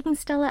right, taking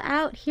Stella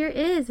out, here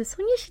is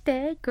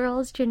소녀시대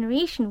Girls'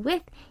 Generation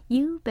with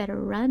You Better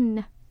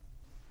Run.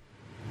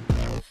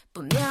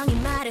 분명히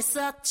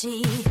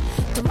말했었지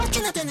더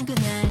멋진 너되는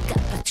그날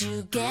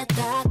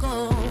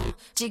갚아주겠다고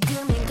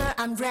지금인 걸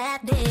I'm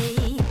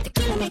ready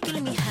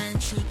killing me 한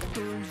시간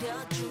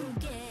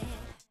돌려줄게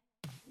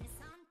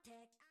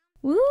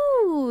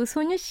Woo!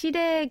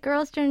 소녀시대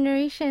Girls'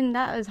 Generation.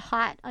 That was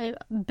hot. I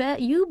bet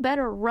you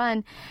better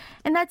run.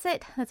 And that's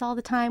it. That's all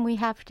the time we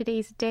have for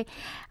today's day.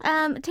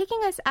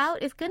 Taking us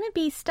out is going to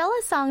be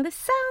Stella's song. This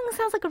song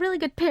sounds like a really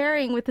good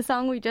pairing with the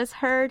song we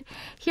just heard.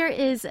 Here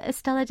is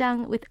Stella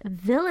Jang with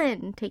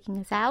Villain taking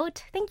us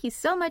out. Thank you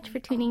so much for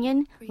tuning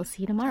in. We'll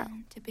see you tomorrow.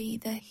 To be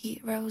the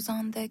heroes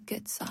on the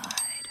good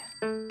side.